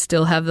beginning. We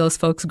still have those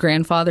folks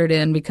grandfathered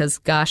in because,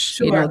 gosh,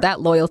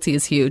 that loyalty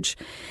is huge.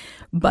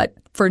 But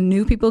for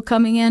new people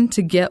coming in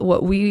to get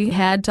what we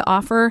had to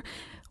offer,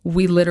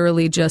 we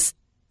literally just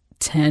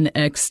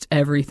 10x'd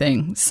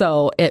everything.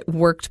 So it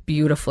worked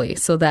beautifully.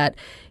 So that,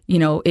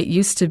 it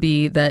used to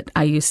be that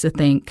I used to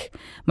think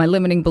my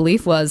limiting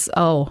belief was,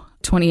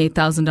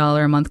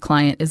 $28,000 a month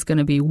client is going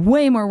to be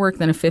way more work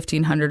than a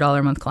 $1,500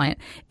 a month client.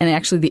 And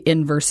actually the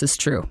inverse is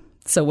true.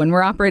 So when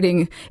we're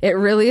operating, it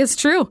really is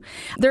true.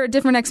 There are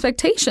different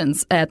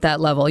expectations at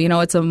that level.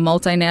 It's a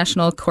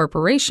multinational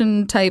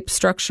corporation type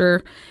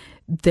structure.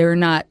 They're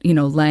not,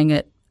 laying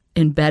it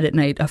in bed at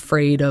night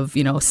afraid of,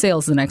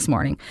 sales the next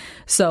morning.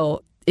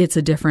 So it's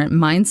a different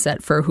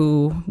mindset for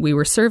who we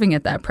were serving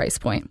at that price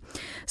point.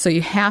 So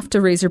you have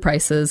to raise your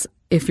prices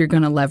if you're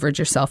going to leverage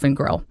yourself and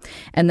grow.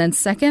 And then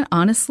second,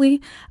 honestly,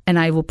 and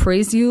I will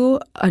praise you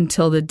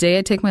until the day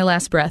I take my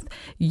last breath,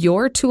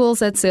 your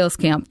tools at Sales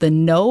Camp, the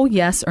no,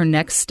 yes, or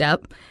next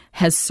step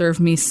has served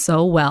me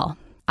so well.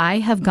 I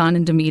have gone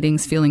into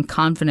meetings feeling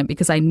confident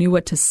because I knew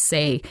what to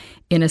say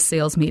in a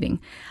sales meeting.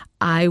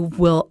 I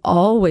will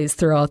always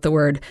throw out the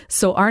word,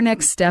 so our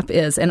next step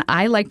is, and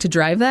I like to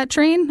drive that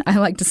train. I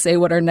like to say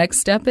what our next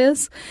step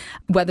is,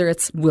 whether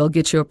it's we'll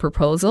get you a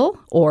proposal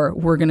or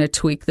we're going to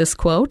tweak this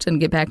quote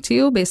and get back to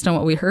you based on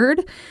what we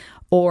heard,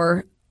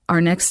 or our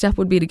next step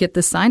would be to get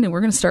this signed and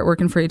we're going to start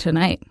working for you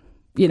tonight.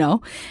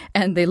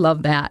 And they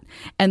love that.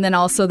 And then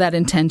also that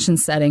intention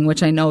setting,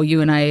 which I know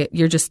you and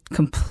you're just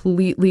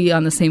completely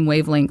on the same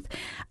wavelength.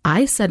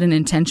 I set an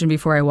intention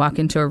before I walk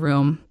into a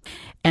room.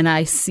 And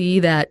I see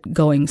that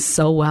going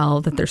so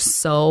well that they're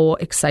so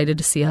excited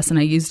to see us. And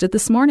I used it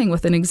this morning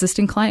with an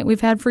existing client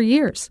we've had for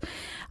years.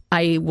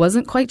 I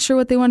wasn't quite sure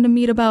what they wanted to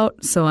meet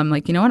about. So I'm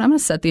like, you know what? I'm going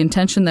to set the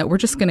intention that we're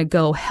just going to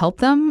go help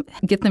them,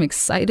 get them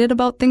excited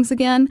about things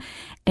again,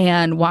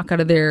 and walk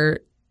out of there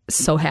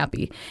so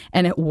happy.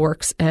 And it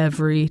works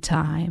every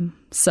time.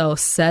 So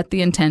set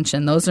the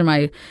intention. Those are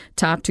my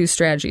top 2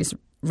 strategies.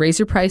 Raise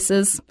your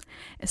prices,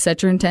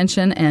 set your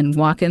intention, and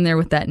walk in there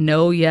with that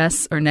no,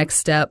 yes, or next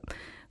step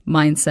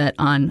mindset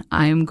on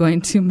I'm going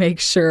to make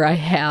sure I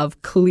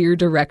have clear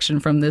direction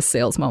from this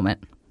sales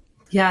moment.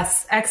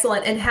 Yes,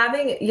 excellent. And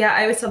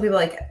I always tell people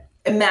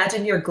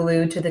imagine you're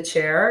glued to the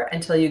chair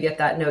until you get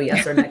that no,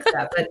 yes, or next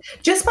step. But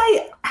just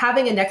by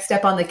having a next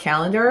step on the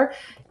calendar,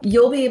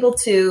 you'll be able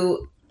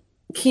to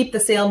keep the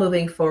sale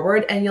moving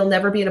forward and you'll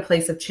never be in a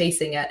place of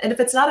chasing it. And if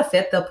it's not a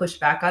fit, they'll push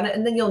back on it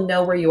and then you'll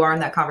know where you are in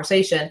that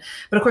conversation.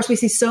 But of course, we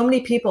see so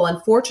many people,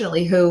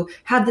 unfortunately, who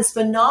have this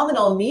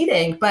phenomenal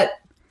meeting, but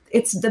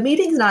it's the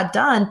meeting's not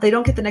done. They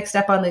don't get the next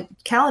step on the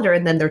calendar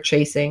and then they're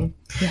chasing.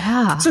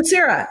 Yeah. So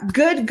Sarah,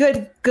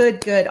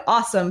 good,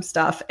 awesome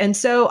stuff. And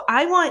so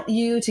I want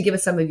you to give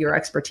us some of your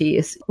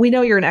expertise. We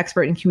know you're an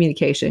expert in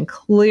communication,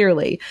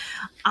 clearly.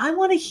 I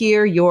want to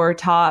hear your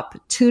top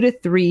 2 to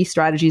 3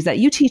 strategies that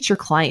you teach your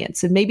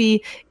clients. And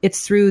maybe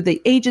it's through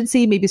the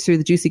agency, maybe it's through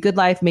the Juicy Good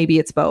Life, maybe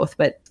it's both,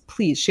 but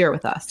please share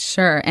with us.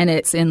 Sure. And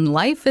it's in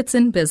life, it's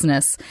in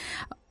business.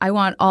 I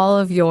want all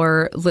of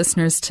your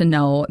listeners to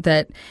know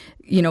that,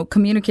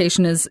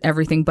 communication is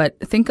everything, but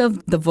think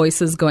of the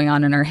voices going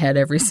on in our head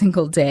every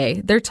single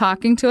day. They're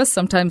talking to us,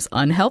 sometimes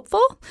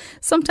unhelpful,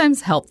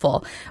 sometimes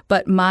helpful.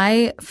 But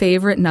my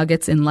favorite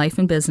nuggets in life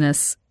and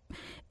business,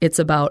 it's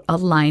about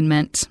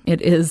alignment.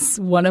 It is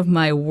one of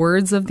my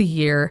words of the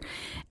year.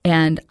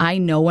 And I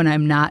know when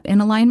I'm not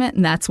in alignment,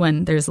 and that's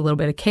when there's a little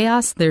bit of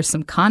chaos, there's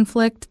some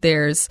conflict,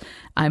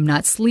 I'm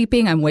not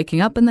sleeping, I'm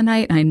waking up in the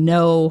night. And I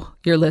know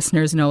your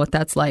listeners know what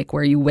that's like,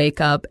 where you wake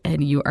up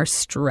and you are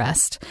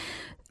stressed.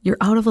 You're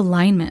out of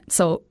alignment.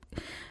 So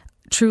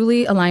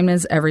truly, alignment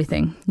is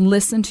everything.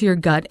 Listen to your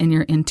gut and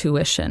your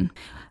intuition.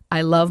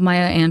 I love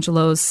Maya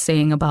Angelou's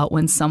saying about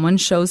when someone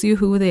shows you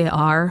who they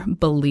are,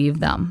 believe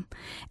them.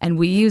 And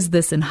we use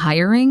this in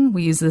hiring.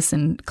 We use this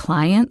in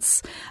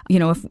clients.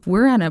 If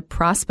we're on a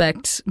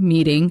prospect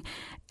meeting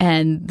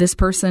and this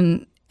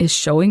person is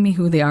showing me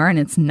who they are and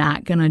it's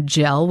not going to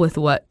gel with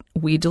what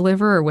we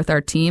deliver or with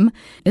our team,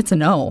 it's a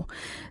no.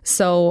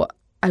 So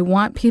I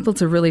want people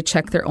to really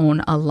check their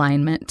own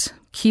alignment.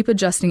 Keep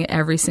adjusting it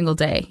every single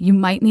day. You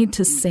might need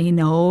to say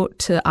no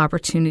to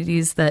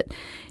opportunities that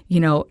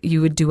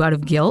you would do out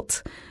of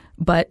guilt.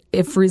 But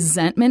if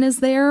resentment is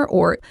there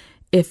or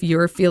if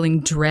you're feeling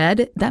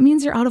dread, that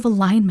means you're out of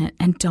alignment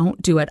and don't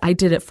do it. I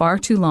did it far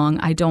too long.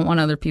 I don't want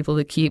other people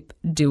to keep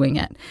doing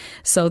it.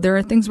 So there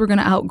are things we're going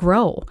to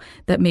outgrow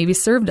that maybe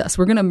served us.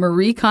 We're going to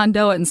Marie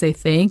Kondo it and say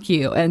thank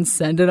you and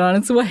send it on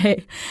its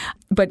way.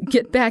 But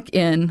get back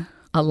in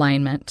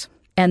alignment.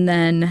 And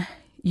then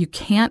you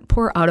can't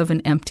pour out of an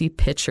empty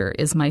pitcher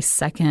is my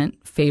second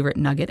favorite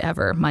nugget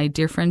ever. My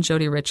dear friend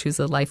Jody Rich, who's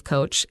a life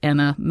coach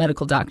and a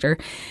medical doctor,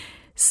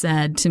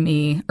 said to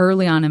me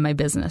early on in my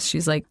business,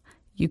 she's like,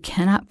 you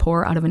cannot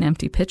pour out of an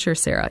empty pitcher,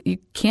 Sarah. You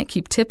can't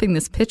keep tipping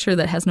this pitcher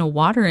that has no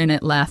water in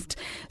it left.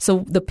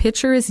 So the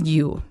pitcher is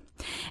you.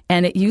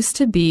 And it used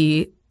to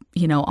be,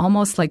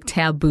 almost like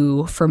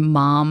taboo for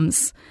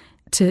moms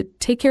to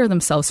take care of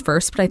themselves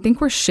first, but I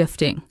think we're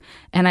shifting.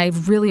 And I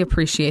really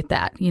appreciate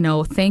that.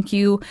 Thank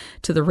you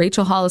to the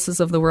Rachel Hollises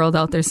of the world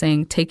out there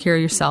saying, take care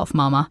of yourself,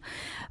 mama.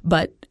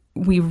 But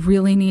we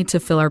really need to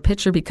fill our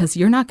pitcher because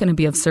you're not going to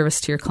be of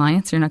service to your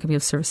clients. You're not going to be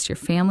of service to your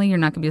family. You're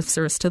not going to be of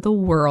service to the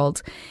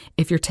world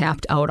if you're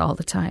tapped out all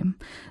the time.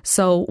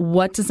 So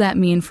what does that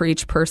mean for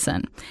each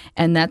person?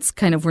 And that's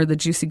kind of where the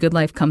Juicy Good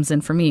Life comes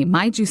in for me.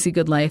 My Juicy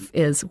Good Life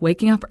is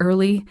waking up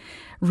early,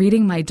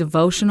 reading my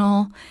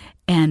devotional,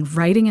 and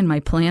writing in my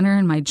planner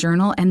and my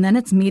journal. And then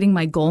it's meeting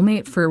my goal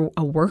mate for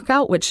a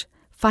workout, which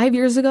 5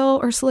 years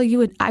ago,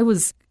 Ursula, I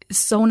was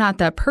so not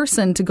that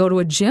person to go to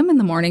a gym in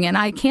the morning. And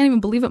I can't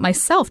even believe it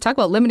myself. Talk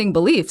about limiting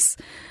beliefs.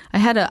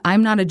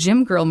 I'm not a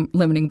gym girl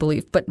limiting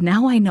belief, but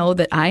now I know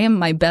that I am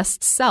my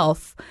best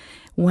self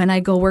when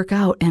I go work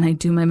out and I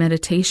do my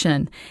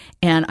meditation.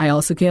 And I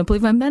also can't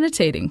believe I'm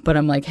meditating, but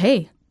I'm like,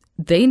 hey,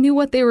 they knew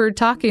what they were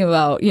talking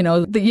about.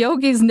 The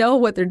yogis know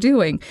what they're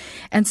doing.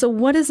 And so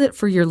what is it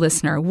for your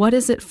listener? What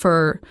is it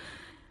for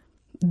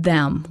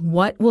them?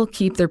 What will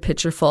keep their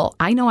pitcher full?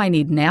 I know I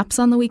need naps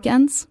on the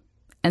weekends.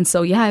 And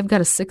so, I've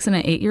got a 6 and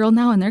an 8-year-old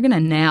now, and they're going to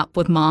nap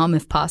with mom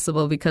if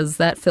possible because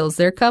that fills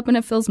their cup and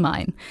it fills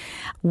mine.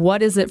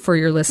 What is it for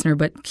your listener?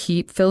 But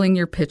keep filling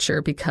your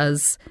pitcher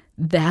because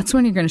that's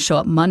when you're going to show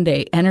up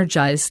Monday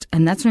energized,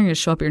 and that's when you're going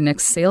to show up your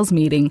next sales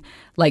meeting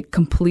like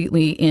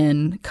completely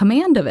in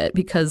command of it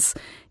because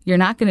you're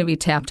not going to be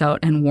tapped out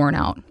and worn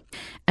out.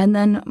 And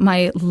then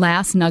my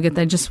last nugget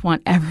that I just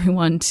want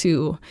everyone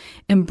to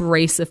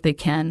embrace if they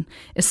can,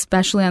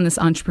 especially on this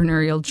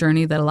entrepreneurial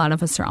journey that a lot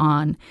of us are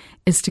on,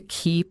 is to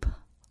keep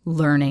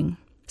learning.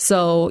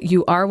 So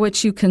you are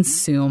what you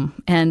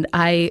consume. And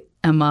I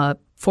am a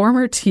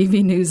former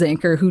TV news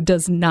anchor who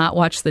does not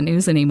watch the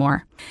news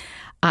anymore.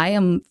 I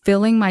am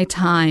filling my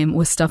time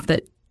with stuff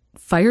that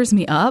fires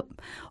me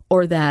up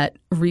or that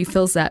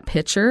refills that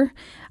pitcher.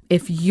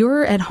 If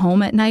you're at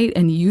home at night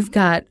and you've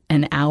got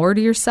an hour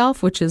to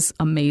yourself, which is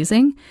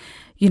amazing,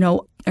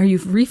 are you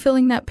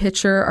refilling that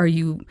pitcher? Are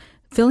you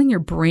filling your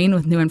brain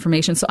with new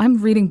information? So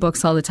I'm reading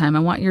books all the time.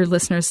 I want your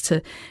listeners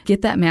to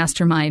get that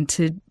mastermind,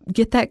 to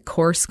get that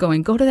course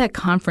going, go to that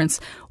conference.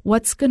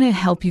 What's going to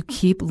help you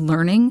keep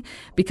learning?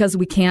 Because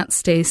we can't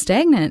stay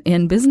stagnant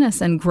in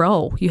business and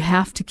grow. You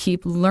have to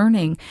keep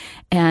learning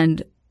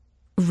and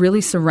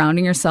really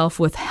surrounding yourself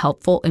with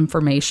helpful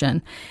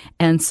information.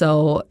 And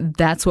so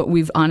that's what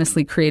we've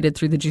honestly created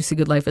through the Juicy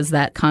Good Life, is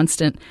that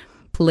constant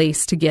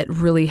place to get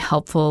really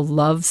helpful,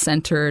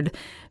 love-centered,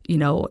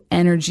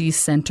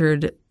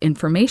 energy-centered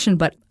information.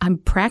 But I'm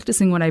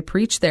practicing what I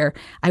preach there.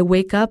 I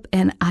wake up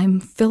and I'm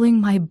filling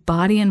my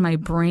body and my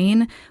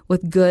brain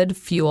with good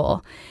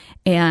fuel.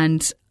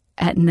 And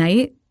at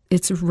night,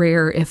 it's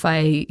rare if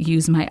I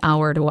use my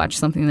hour to watch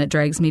something that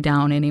drags me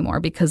down anymore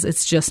because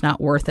it's just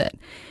not worth it.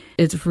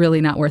 It's really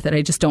not worth it.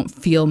 I just don't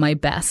feel my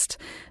best.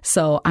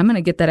 So I'm going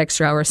to get that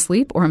extra hour of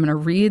sleep, or I'm going to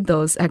read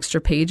those extra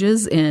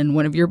pages in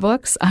one of your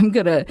books. I'm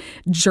going to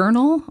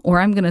journal, or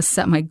I'm going to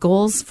set my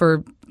goals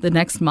for the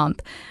next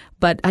month.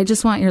 But I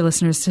just want your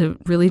listeners to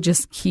really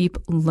just keep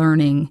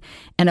learning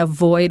and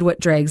avoid what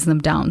drags them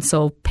down.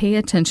 So pay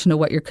attention to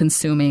what you're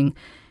consuming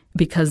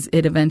because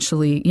it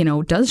eventually,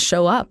 does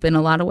show up in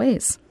a lot of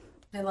ways.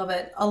 I love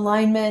it.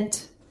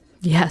 Alignment.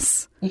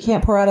 Yes. You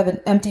can't pour out of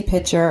an empty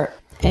pitcher,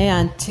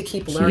 and to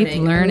keep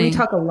learning. And we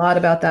talk a lot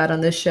about that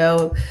on this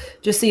show,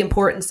 just the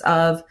importance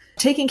of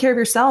taking care of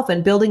yourself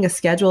and building a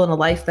schedule and a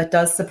life that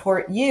does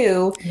support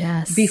you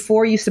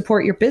before you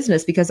support your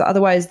business, because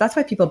otherwise that's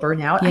why people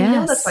burn out. Yes. I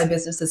know that's why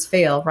businesses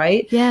fail,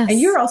 right? Yes. And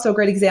you're also a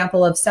great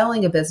example of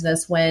selling a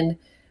business when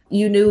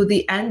you knew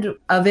the end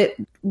of it,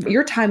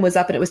 your time was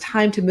up and it was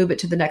time to move it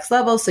to the next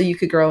level so you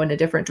could grow in a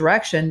different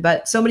direction.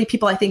 But so many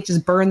people, I think,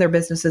 just burn their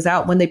businesses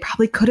out when they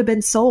probably could have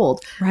been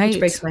sold, which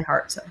breaks my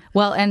heart. So.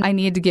 Well, and I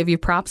need to give you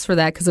props for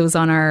that because it was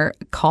on our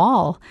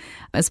call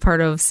as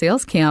part of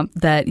Sales Camp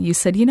that you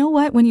said, you know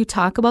what, when you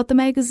talk about the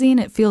magazine,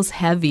 it feels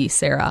heavy,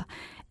 Sarah.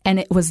 And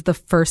it was the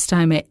first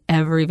time I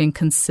ever even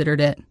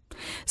considered it.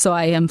 So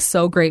I am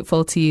so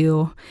grateful to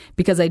you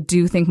because I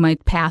do think my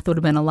path would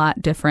have been a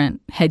lot different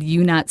had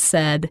you not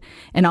said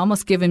and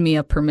almost given me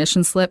a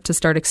permission slip to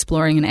start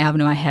exploring an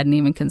avenue I hadn't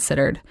even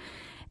considered.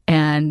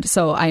 And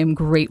so I am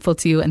grateful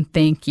to you and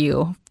thank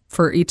you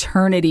for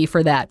eternity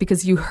for that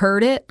because you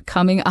heard it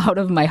coming out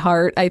of my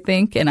heart, I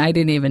think, and I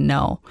didn't even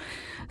know.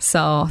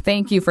 So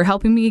thank you for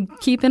helping me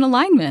keep in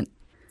alignment.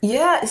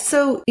 Yeah.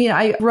 So,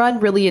 I run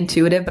really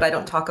intuitive, but I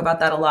don't talk about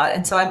that a lot.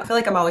 And so I feel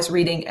like I'm always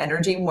reading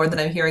energy more than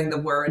I'm hearing the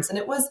words. And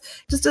it was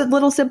just a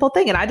little simple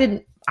thing. And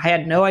I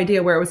had no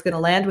idea where it was going to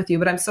land with you,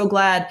 but I'm so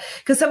glad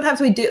because sometimes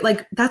we do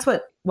that's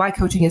why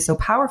coaching is so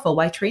powerful,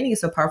 why training is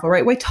so powerful,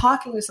 right? Why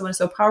talking to someone is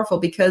so powerful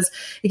because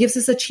it gives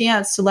us a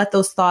chance to let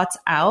those thoughts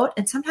out.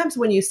 And sometimes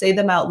when you say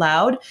them out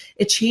loud,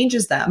 it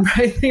changes them,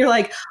 right? You're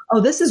like, oh,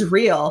 this is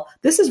real.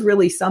 This is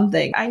really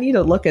something. I need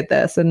to look at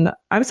this. And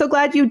I'm so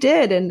glad you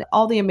did and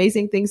all the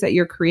amazing things that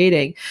you're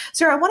creating.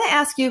 Sarah, I want to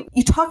ask you,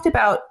 you talked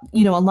about,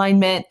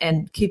 alignment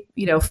and keep,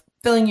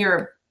 filling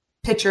your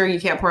pitcher. You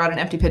can't pour out an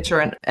empty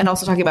pitcher and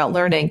also talking about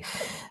learning.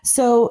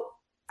 So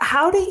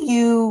how do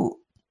you,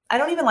 I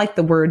don't even like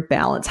the word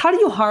balance. How do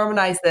you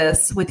harmonize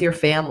this with your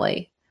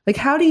family? Like,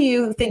 how do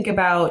you think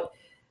about,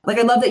 I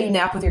love that you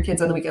nap with your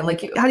kids on the weekend.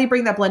 How do you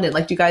bring that blend in?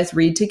 Do you guys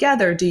read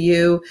together?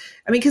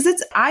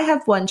 Because I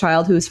have one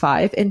child who's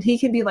 5 and he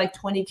can be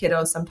 20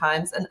 kiddos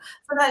sometimes. And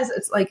sometimes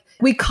it's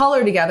we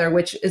color together,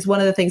 which is one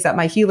of the things that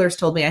my healers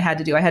told me I had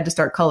to do. I had to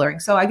start coloring.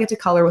 So I get to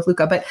color with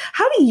Luca. But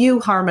how do you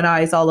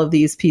harmonize all of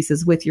these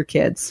pieces with your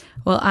kids?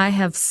 Well, I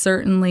have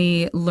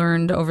certainly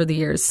learned over the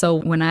years. So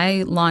when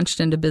I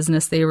launched into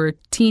business, they were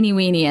teeny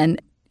weeny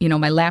and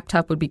my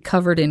laptop would be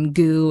covered in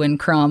goo and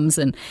crumbs.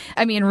 And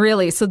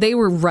really, so they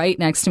were right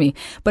next to me.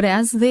 But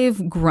as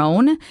they've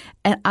grown,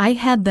 and I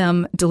had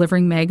them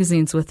delivering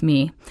magazines with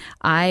me,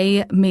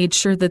 I made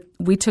sure that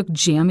we took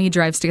jammy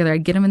drives together.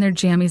 I'd get them in their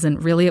jammies.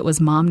 And really, it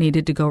was mom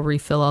needed to go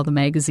refill all the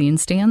magazine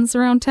stands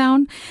around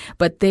town.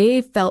 But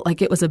they felt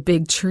like it was a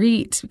big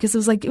treat because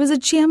it was a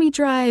jammy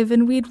drive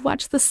and we'd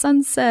watch the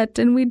sunset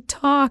and we'd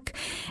talk.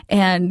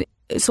 And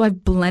so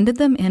I've blended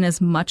them in as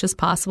much as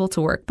possible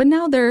to work. But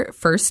now they're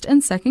 1st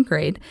and 2nd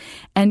grade.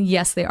 And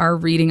yes, they are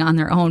reading on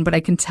their own. But I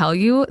can tell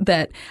you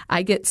that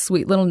I get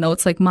sweet little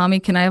notes like,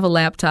 Mommy, can I have a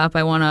laptop?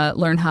 I want to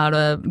learn how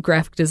to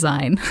graphic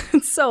design.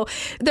 So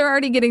they're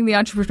already getting the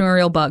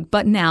entrepreneurial bug.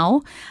 But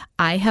now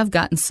I have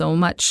gotten so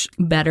much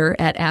better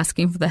at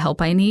asking for the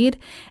help I need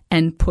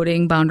and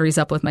putting boundaries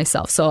up with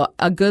myself. So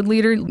a good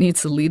leader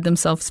needs to lead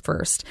themselves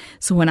first.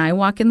 So when I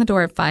walk in the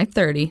door at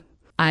 5:30,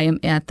 I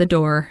am at the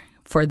door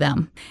for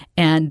them.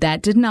 And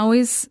that didn't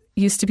always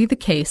used to be the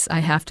case. I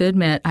have to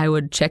admit, I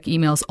would check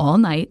emails all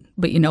night.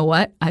 But you know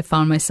what? I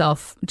found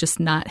myself just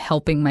not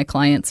helping my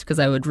clients because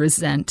I would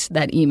resent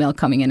that email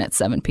coming in at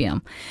 7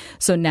 p.m.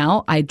 So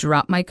now I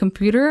drop my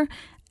computer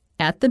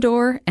at the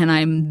door and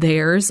I'm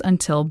theirs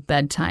until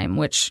bedtime,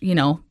 which,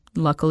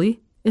 luckily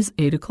is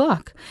 8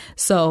 o'clock.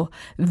 So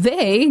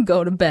they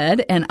go to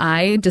bed and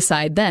I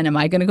decide then, am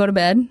I going to go to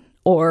bed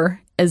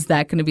or is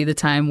that going to be the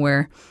time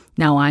where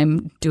now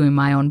I'm doing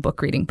my own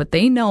book reading? But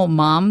they know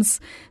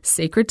mom's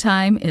sacred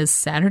time is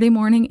Saturday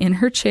morning in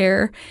her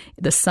chair.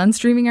 The sun's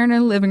streaming in our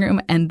living room,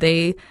 and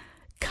they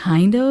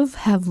kind of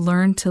have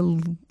learned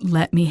to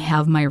let me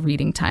have my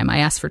reading time. I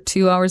ask for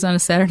 2 hours on a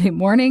Saturday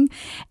morning,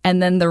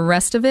 and then the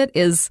rest of it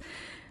is,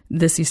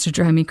 this used to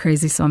drive me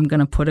crazy, so I'm going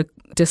to put a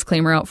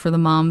disclaimer out for the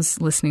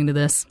moms listening to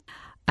this.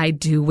 I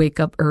do wake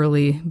up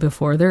early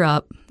before they're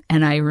up.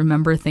 And I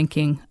remember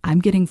thinking, I'm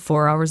getting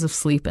 4 hours of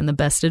sleep and the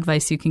best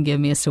advice you can give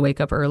me is to wake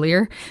up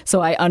earlier.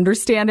 So I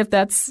understand if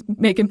that's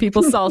making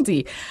people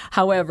salty.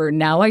 However,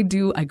 now I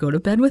go to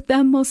bed with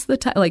them most of the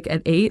time.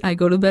 At 8, I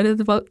go to bed at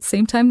about the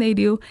same time they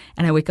do.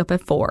 And I wake up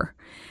at 4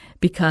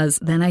 because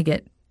then I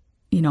get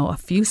a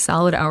few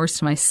solid hours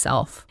to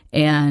myself.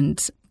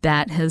 And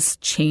that has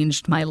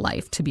changed my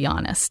life, to be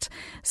honest.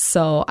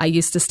 So I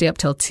used to stay up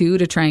till 2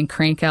 to try and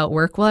crank out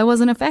work. Well, I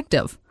wasn't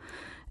effective.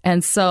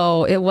 And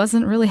so it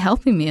wasn't really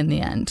helping me in the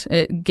end.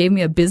 It gave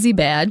me a busy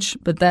badge,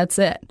 but that's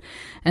it.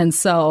 And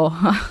so,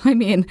 I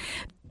mean,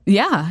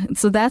 yeah.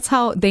 So that's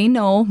how they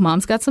know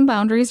mom's got some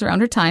boundaries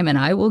around her time, and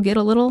I will get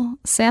a little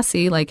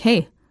sassy like,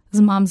 hey, this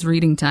is mom's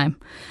reading time.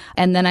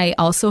 And then I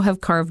also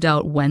have carved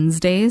out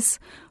Wednesdays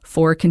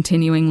for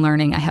continuing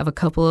learning. I have a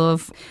couple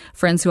of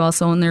friends who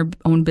also own their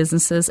own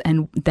businesses,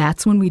 and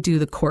that's when we do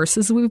the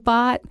courses we've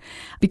bought,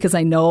 because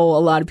I know a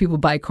lot of people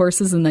buy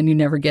courses and then you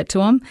never get to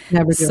them.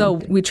 So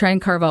we try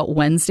and carve out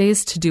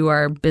Wednesdays to do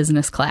our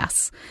business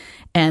class,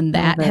 and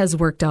that has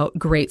worked out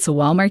great. So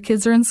while my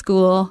kids are in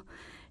school,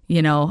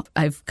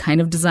 I've kind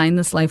of designed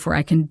this life where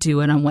I can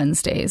do it on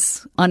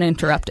Wednesdays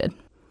uninterrupted.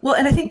 Well,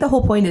 and I think the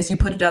whole point is you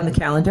put it on the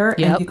calendar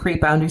and you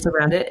create boundaries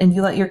around it, and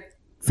you let your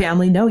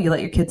family know, you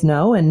let your kids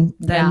know, and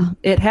then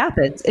it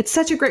happens. It's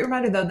such a great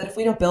reminder, though, that if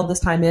we don't build this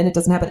time in, it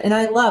doesn't happen. And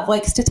I love,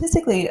 like,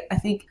 statistically, I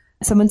think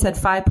someone said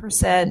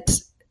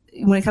 5%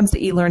 when it comes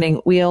to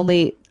e-learning, we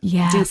only do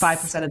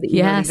 5% of the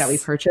e-learning that we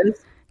purchase.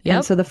 Yep.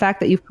 And so the fact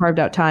that you've carved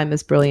out time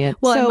is brilliant.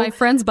 Well, and my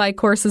friends buy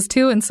courses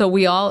too. And so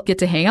we all get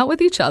to hang out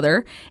with each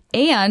other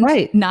and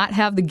not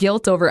have the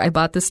guilt over, I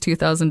bought this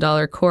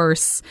 $2,000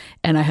 course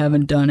and I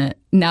haven't done it.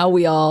 Now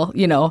we all,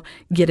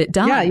 get it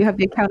done. Yeah, you have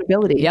the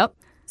accountability. Yep.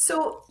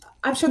 So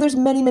I'm sure there's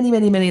many, many,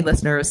 many, many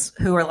listeners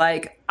who are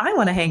like, I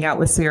want to hang out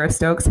with Sarah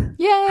Stokes.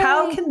 Yay!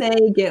 How can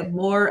they get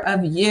more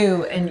of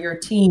you and your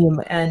team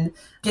and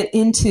get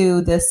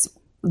into this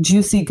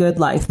juicy good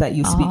life that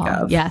you speak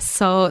of? Yes.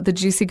 So the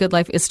Juicy Good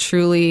Life is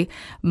truly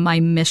my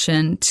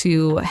mission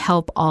to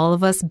help all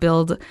of us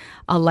build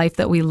a life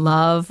that we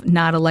love,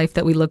 not a life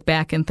that we look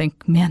back and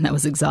think, man, that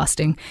was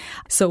exhausting.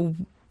 So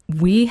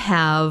we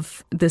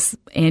have this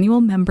annual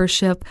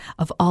membership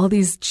of all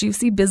these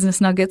juicy business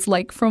nuggets,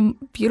 like from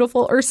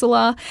beautiful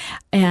Ursula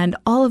and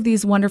all of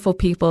these wonderful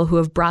people who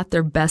have brought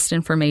their best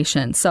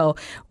information. So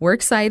we're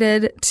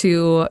excited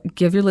to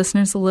give your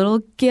listeners a little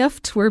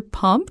gift. We're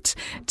pumped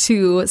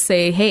to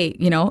say, hey,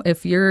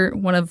 if you're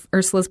one of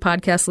Ursula's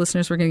podcast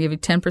listeners, we're going to give you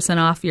 10%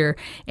 off your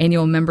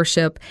annual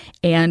membership.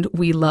 And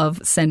we love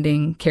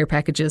sending care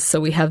packages.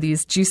 So we have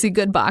these juicy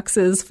good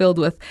boxes filled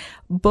with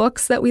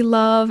books that we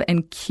love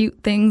and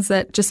cute things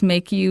that just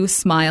make you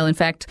smile. In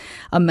fact,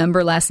 a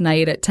member last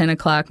night at 10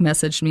 o'clock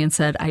messaged me and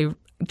said, I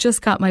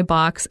just got my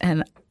box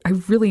and I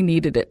really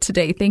needed it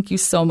today. Thank you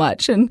so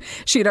much. And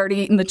she had already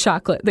eaten the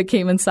chocolate that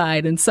came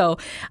inside. And so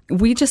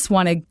we just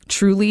want to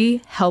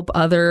truly help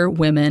other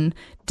women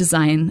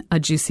design a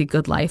juicy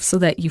good life so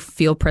that you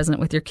feel present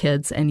with your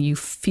kids and you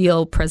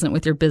feel present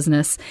with your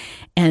business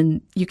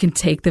and you can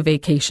take the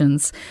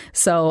vacations.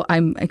 So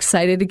I'm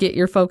excited to get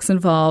your folks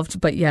involved.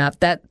 But yeah,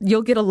 that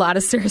you'll get a lot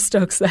of Sarah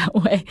Stokes that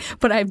way.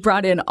 But I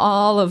brought in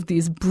all of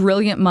these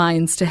brilliant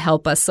minds to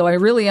help us. So I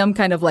really am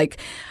kind of like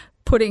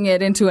putting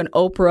it into an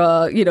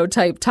Oprah,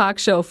 type talk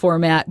show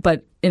format,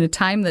 but in a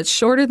time that's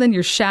shorter than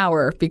your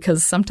shower,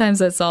 because sometimes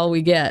that's all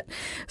we get.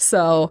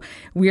 So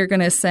we are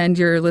going to send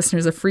your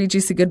listeners a free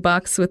Juicy Good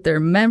box with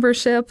their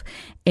membership.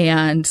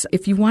 And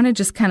if you want to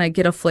just kind of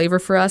get a flavor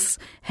for us,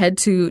 head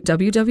to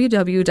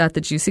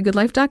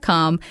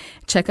www.thejuicygoodlife.com.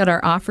 Check out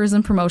our offers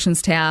and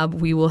promotions tab.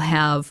 We will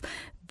have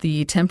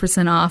the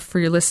 10% off for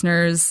your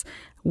listeners,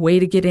 way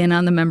to get in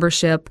on the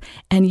membership,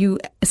 and you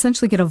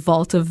essentially get a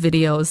vault of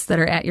videos that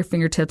are at your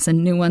fingertips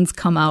and new ones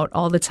come out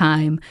all the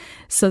time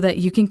so that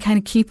you can kind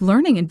of keep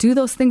learning and do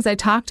those things I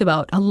talked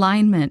about,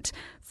 alignment,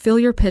 fill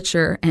your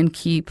picture, and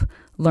keep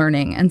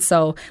learning. And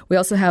so we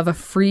also have a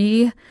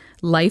free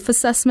life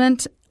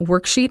assessment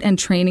worksheet and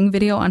training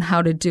video on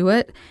how to do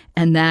it,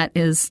 and that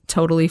is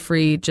totally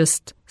free.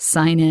 Just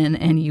sign in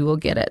and you will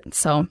get it.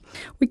 So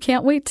we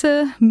can't wait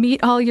to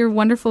meet all your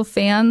wonderful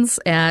fans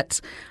at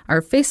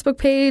our Facebook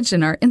page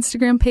and our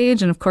Instagram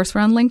page. And of course,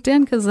 we're on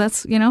LinkedIn because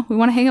that's, we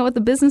want to hang out with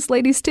the business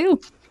ladies too.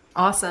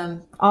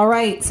 Awesome. All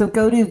right. So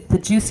go to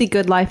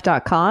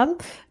thejuicygoodlife.com,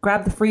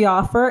 grab the free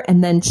offer,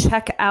 and then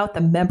check out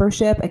the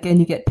membership. Again,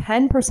 you get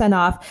 10%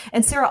 off.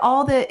 And Sarah,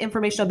 all the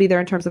information will be there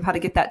in terms of how to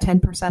get that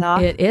 10%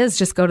 off. It is.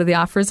 Just go to the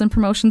offers and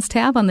promotions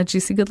tab on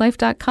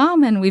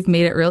thejuicygoodlife.com, and we've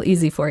made it real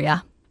easy for you.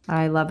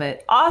 I love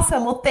it.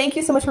 Awesome. Well, thank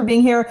you so much for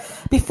being here.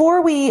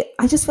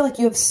 I just feel like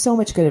you have so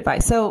much good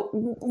advice.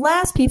 So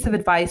last piece of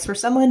advice for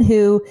someone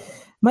who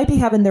might be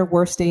having their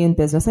worst day in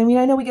business. I mean,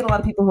 I know we get a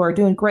lot of people who are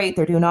doing great.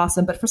 They're doing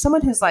awesome. But for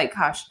someone who's like,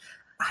 gosh,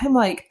 I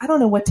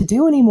don't know what to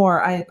do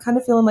anymore. I'm kind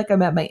of feeling like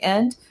I'm at my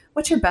end.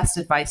 What's your best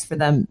advice for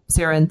them,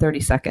 Sarah, in 30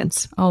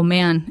 seconds? Oh,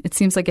 man, it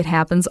seems like it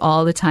happens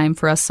all the time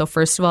for us. So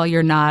first of all,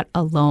 you're not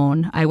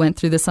alone. I went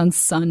through this on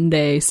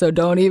Sunday, so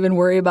don't even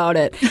worry about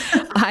it.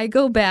 I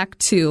go back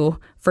to,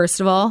 first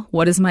of all,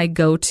 what is my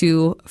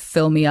go-to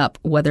fill me up,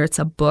 whether it's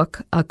a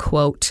book, a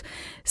quote,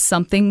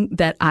 something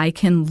that I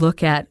can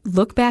look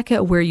back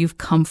at where you've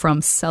come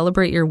from,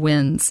 celebrate your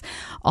wins.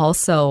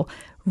 Also,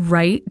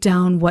 write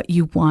down what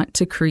you want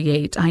to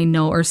create. I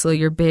know, Ursula,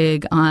 you're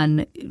big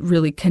on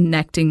really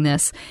connecting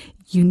this.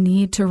 you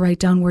need to write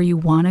down where you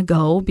want to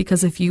go,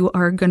 because if you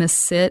are going to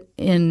sit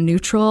in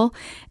neutral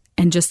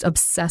and just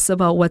obsess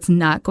about what's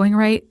not going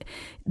right,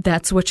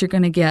 that's what you're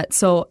going to get.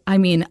 So, I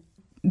mean,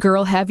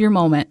 girl, have your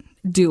moment.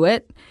 Do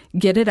it.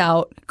 Get it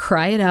out.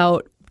 Cry it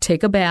out.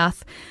 Take a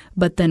bath.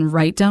 But then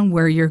write down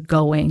where you're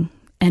going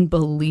and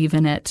believe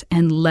in it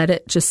and let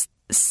it just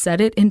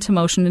set it into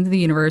motion into the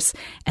universe.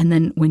 And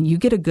then when you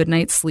get a good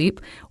night's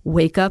sleep,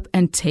 wake up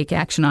and take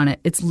action on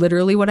it. It's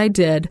literally what I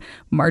did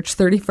March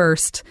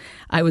 31st.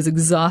 I was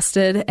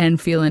exhausted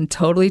and feeling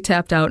totally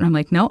tapped out. And I'm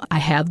like, no, I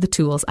have the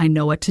tools. I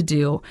know what to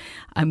do.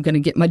 I'm going to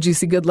get my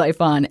juicy good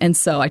life on. And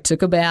so I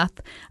took a bath.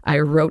 I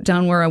wrote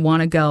down where I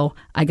want to go.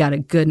 I got a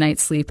good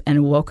night's sleep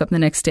and woke up the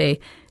next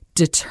day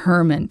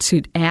determined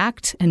to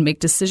act and make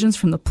decisions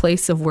from the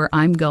place of where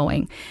I'm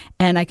going.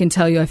 And I can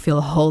tell you, I feel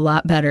a whole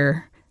lot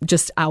better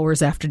just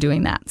hours after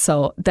doing that.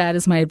 So that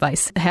is my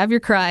advice. Have your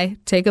cry,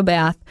 take a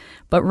bath,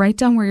 but write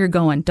down where you're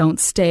going. Don't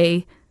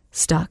stay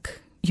stuck.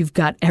 You've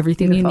got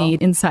everything Beautiful. You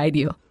need inside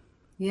you.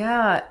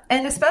 Yeah.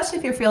 And especially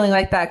if you're feeling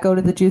like that, go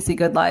to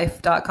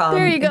thejuicygoodlife.com.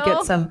 There you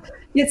go. And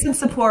get some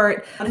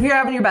support. If you're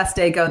having your best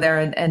day, go there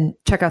and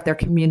check out their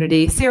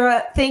community.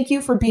 Sarah, thank you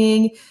for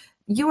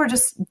you are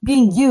just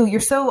being you.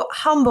 You're so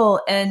humble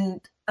and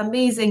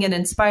amazing and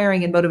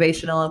inspiring and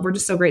motivational. And we're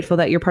just so grateful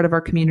that you're part of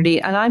our community.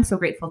 And I'm so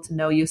grateful to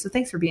know you. So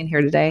thanks for being here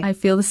today. I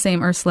feel the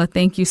same, Ursula.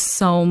 Thank you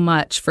so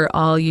much for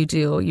all you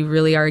do. You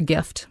really are a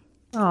gift.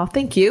 Oh,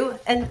 thank you.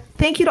 And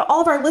thank you to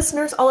all of our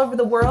listeners all over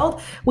the world.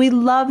 We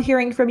love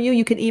hearing from you.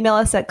 You can email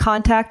us at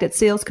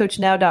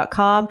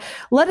contact@salescoachnow.com.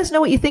 Let us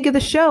know what you think of the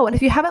show. And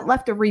if you haven't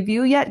left a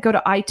review yet, go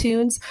to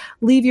iTunes,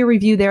 leave your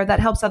review there. That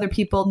helps other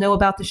people know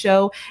about the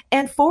show,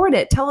 and forward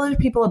it. Tell other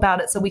people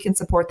about it so we can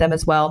support them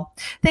as well.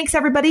 Thanks,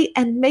 everybody,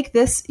 and make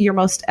this your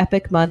most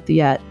epic month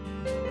yet.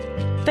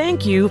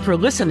 Thank you for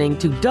listening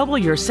to Double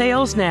Your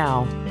Sales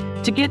Now.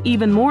 To get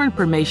even more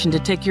information to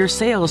take your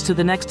sales to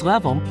the next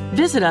level,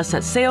 visit us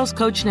at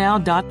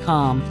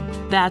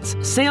salescoachnow.com. That's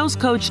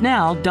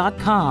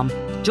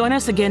salescoachnow.com. Join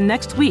us again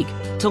next week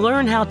to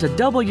learn how to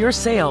double your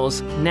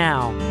sales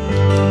now.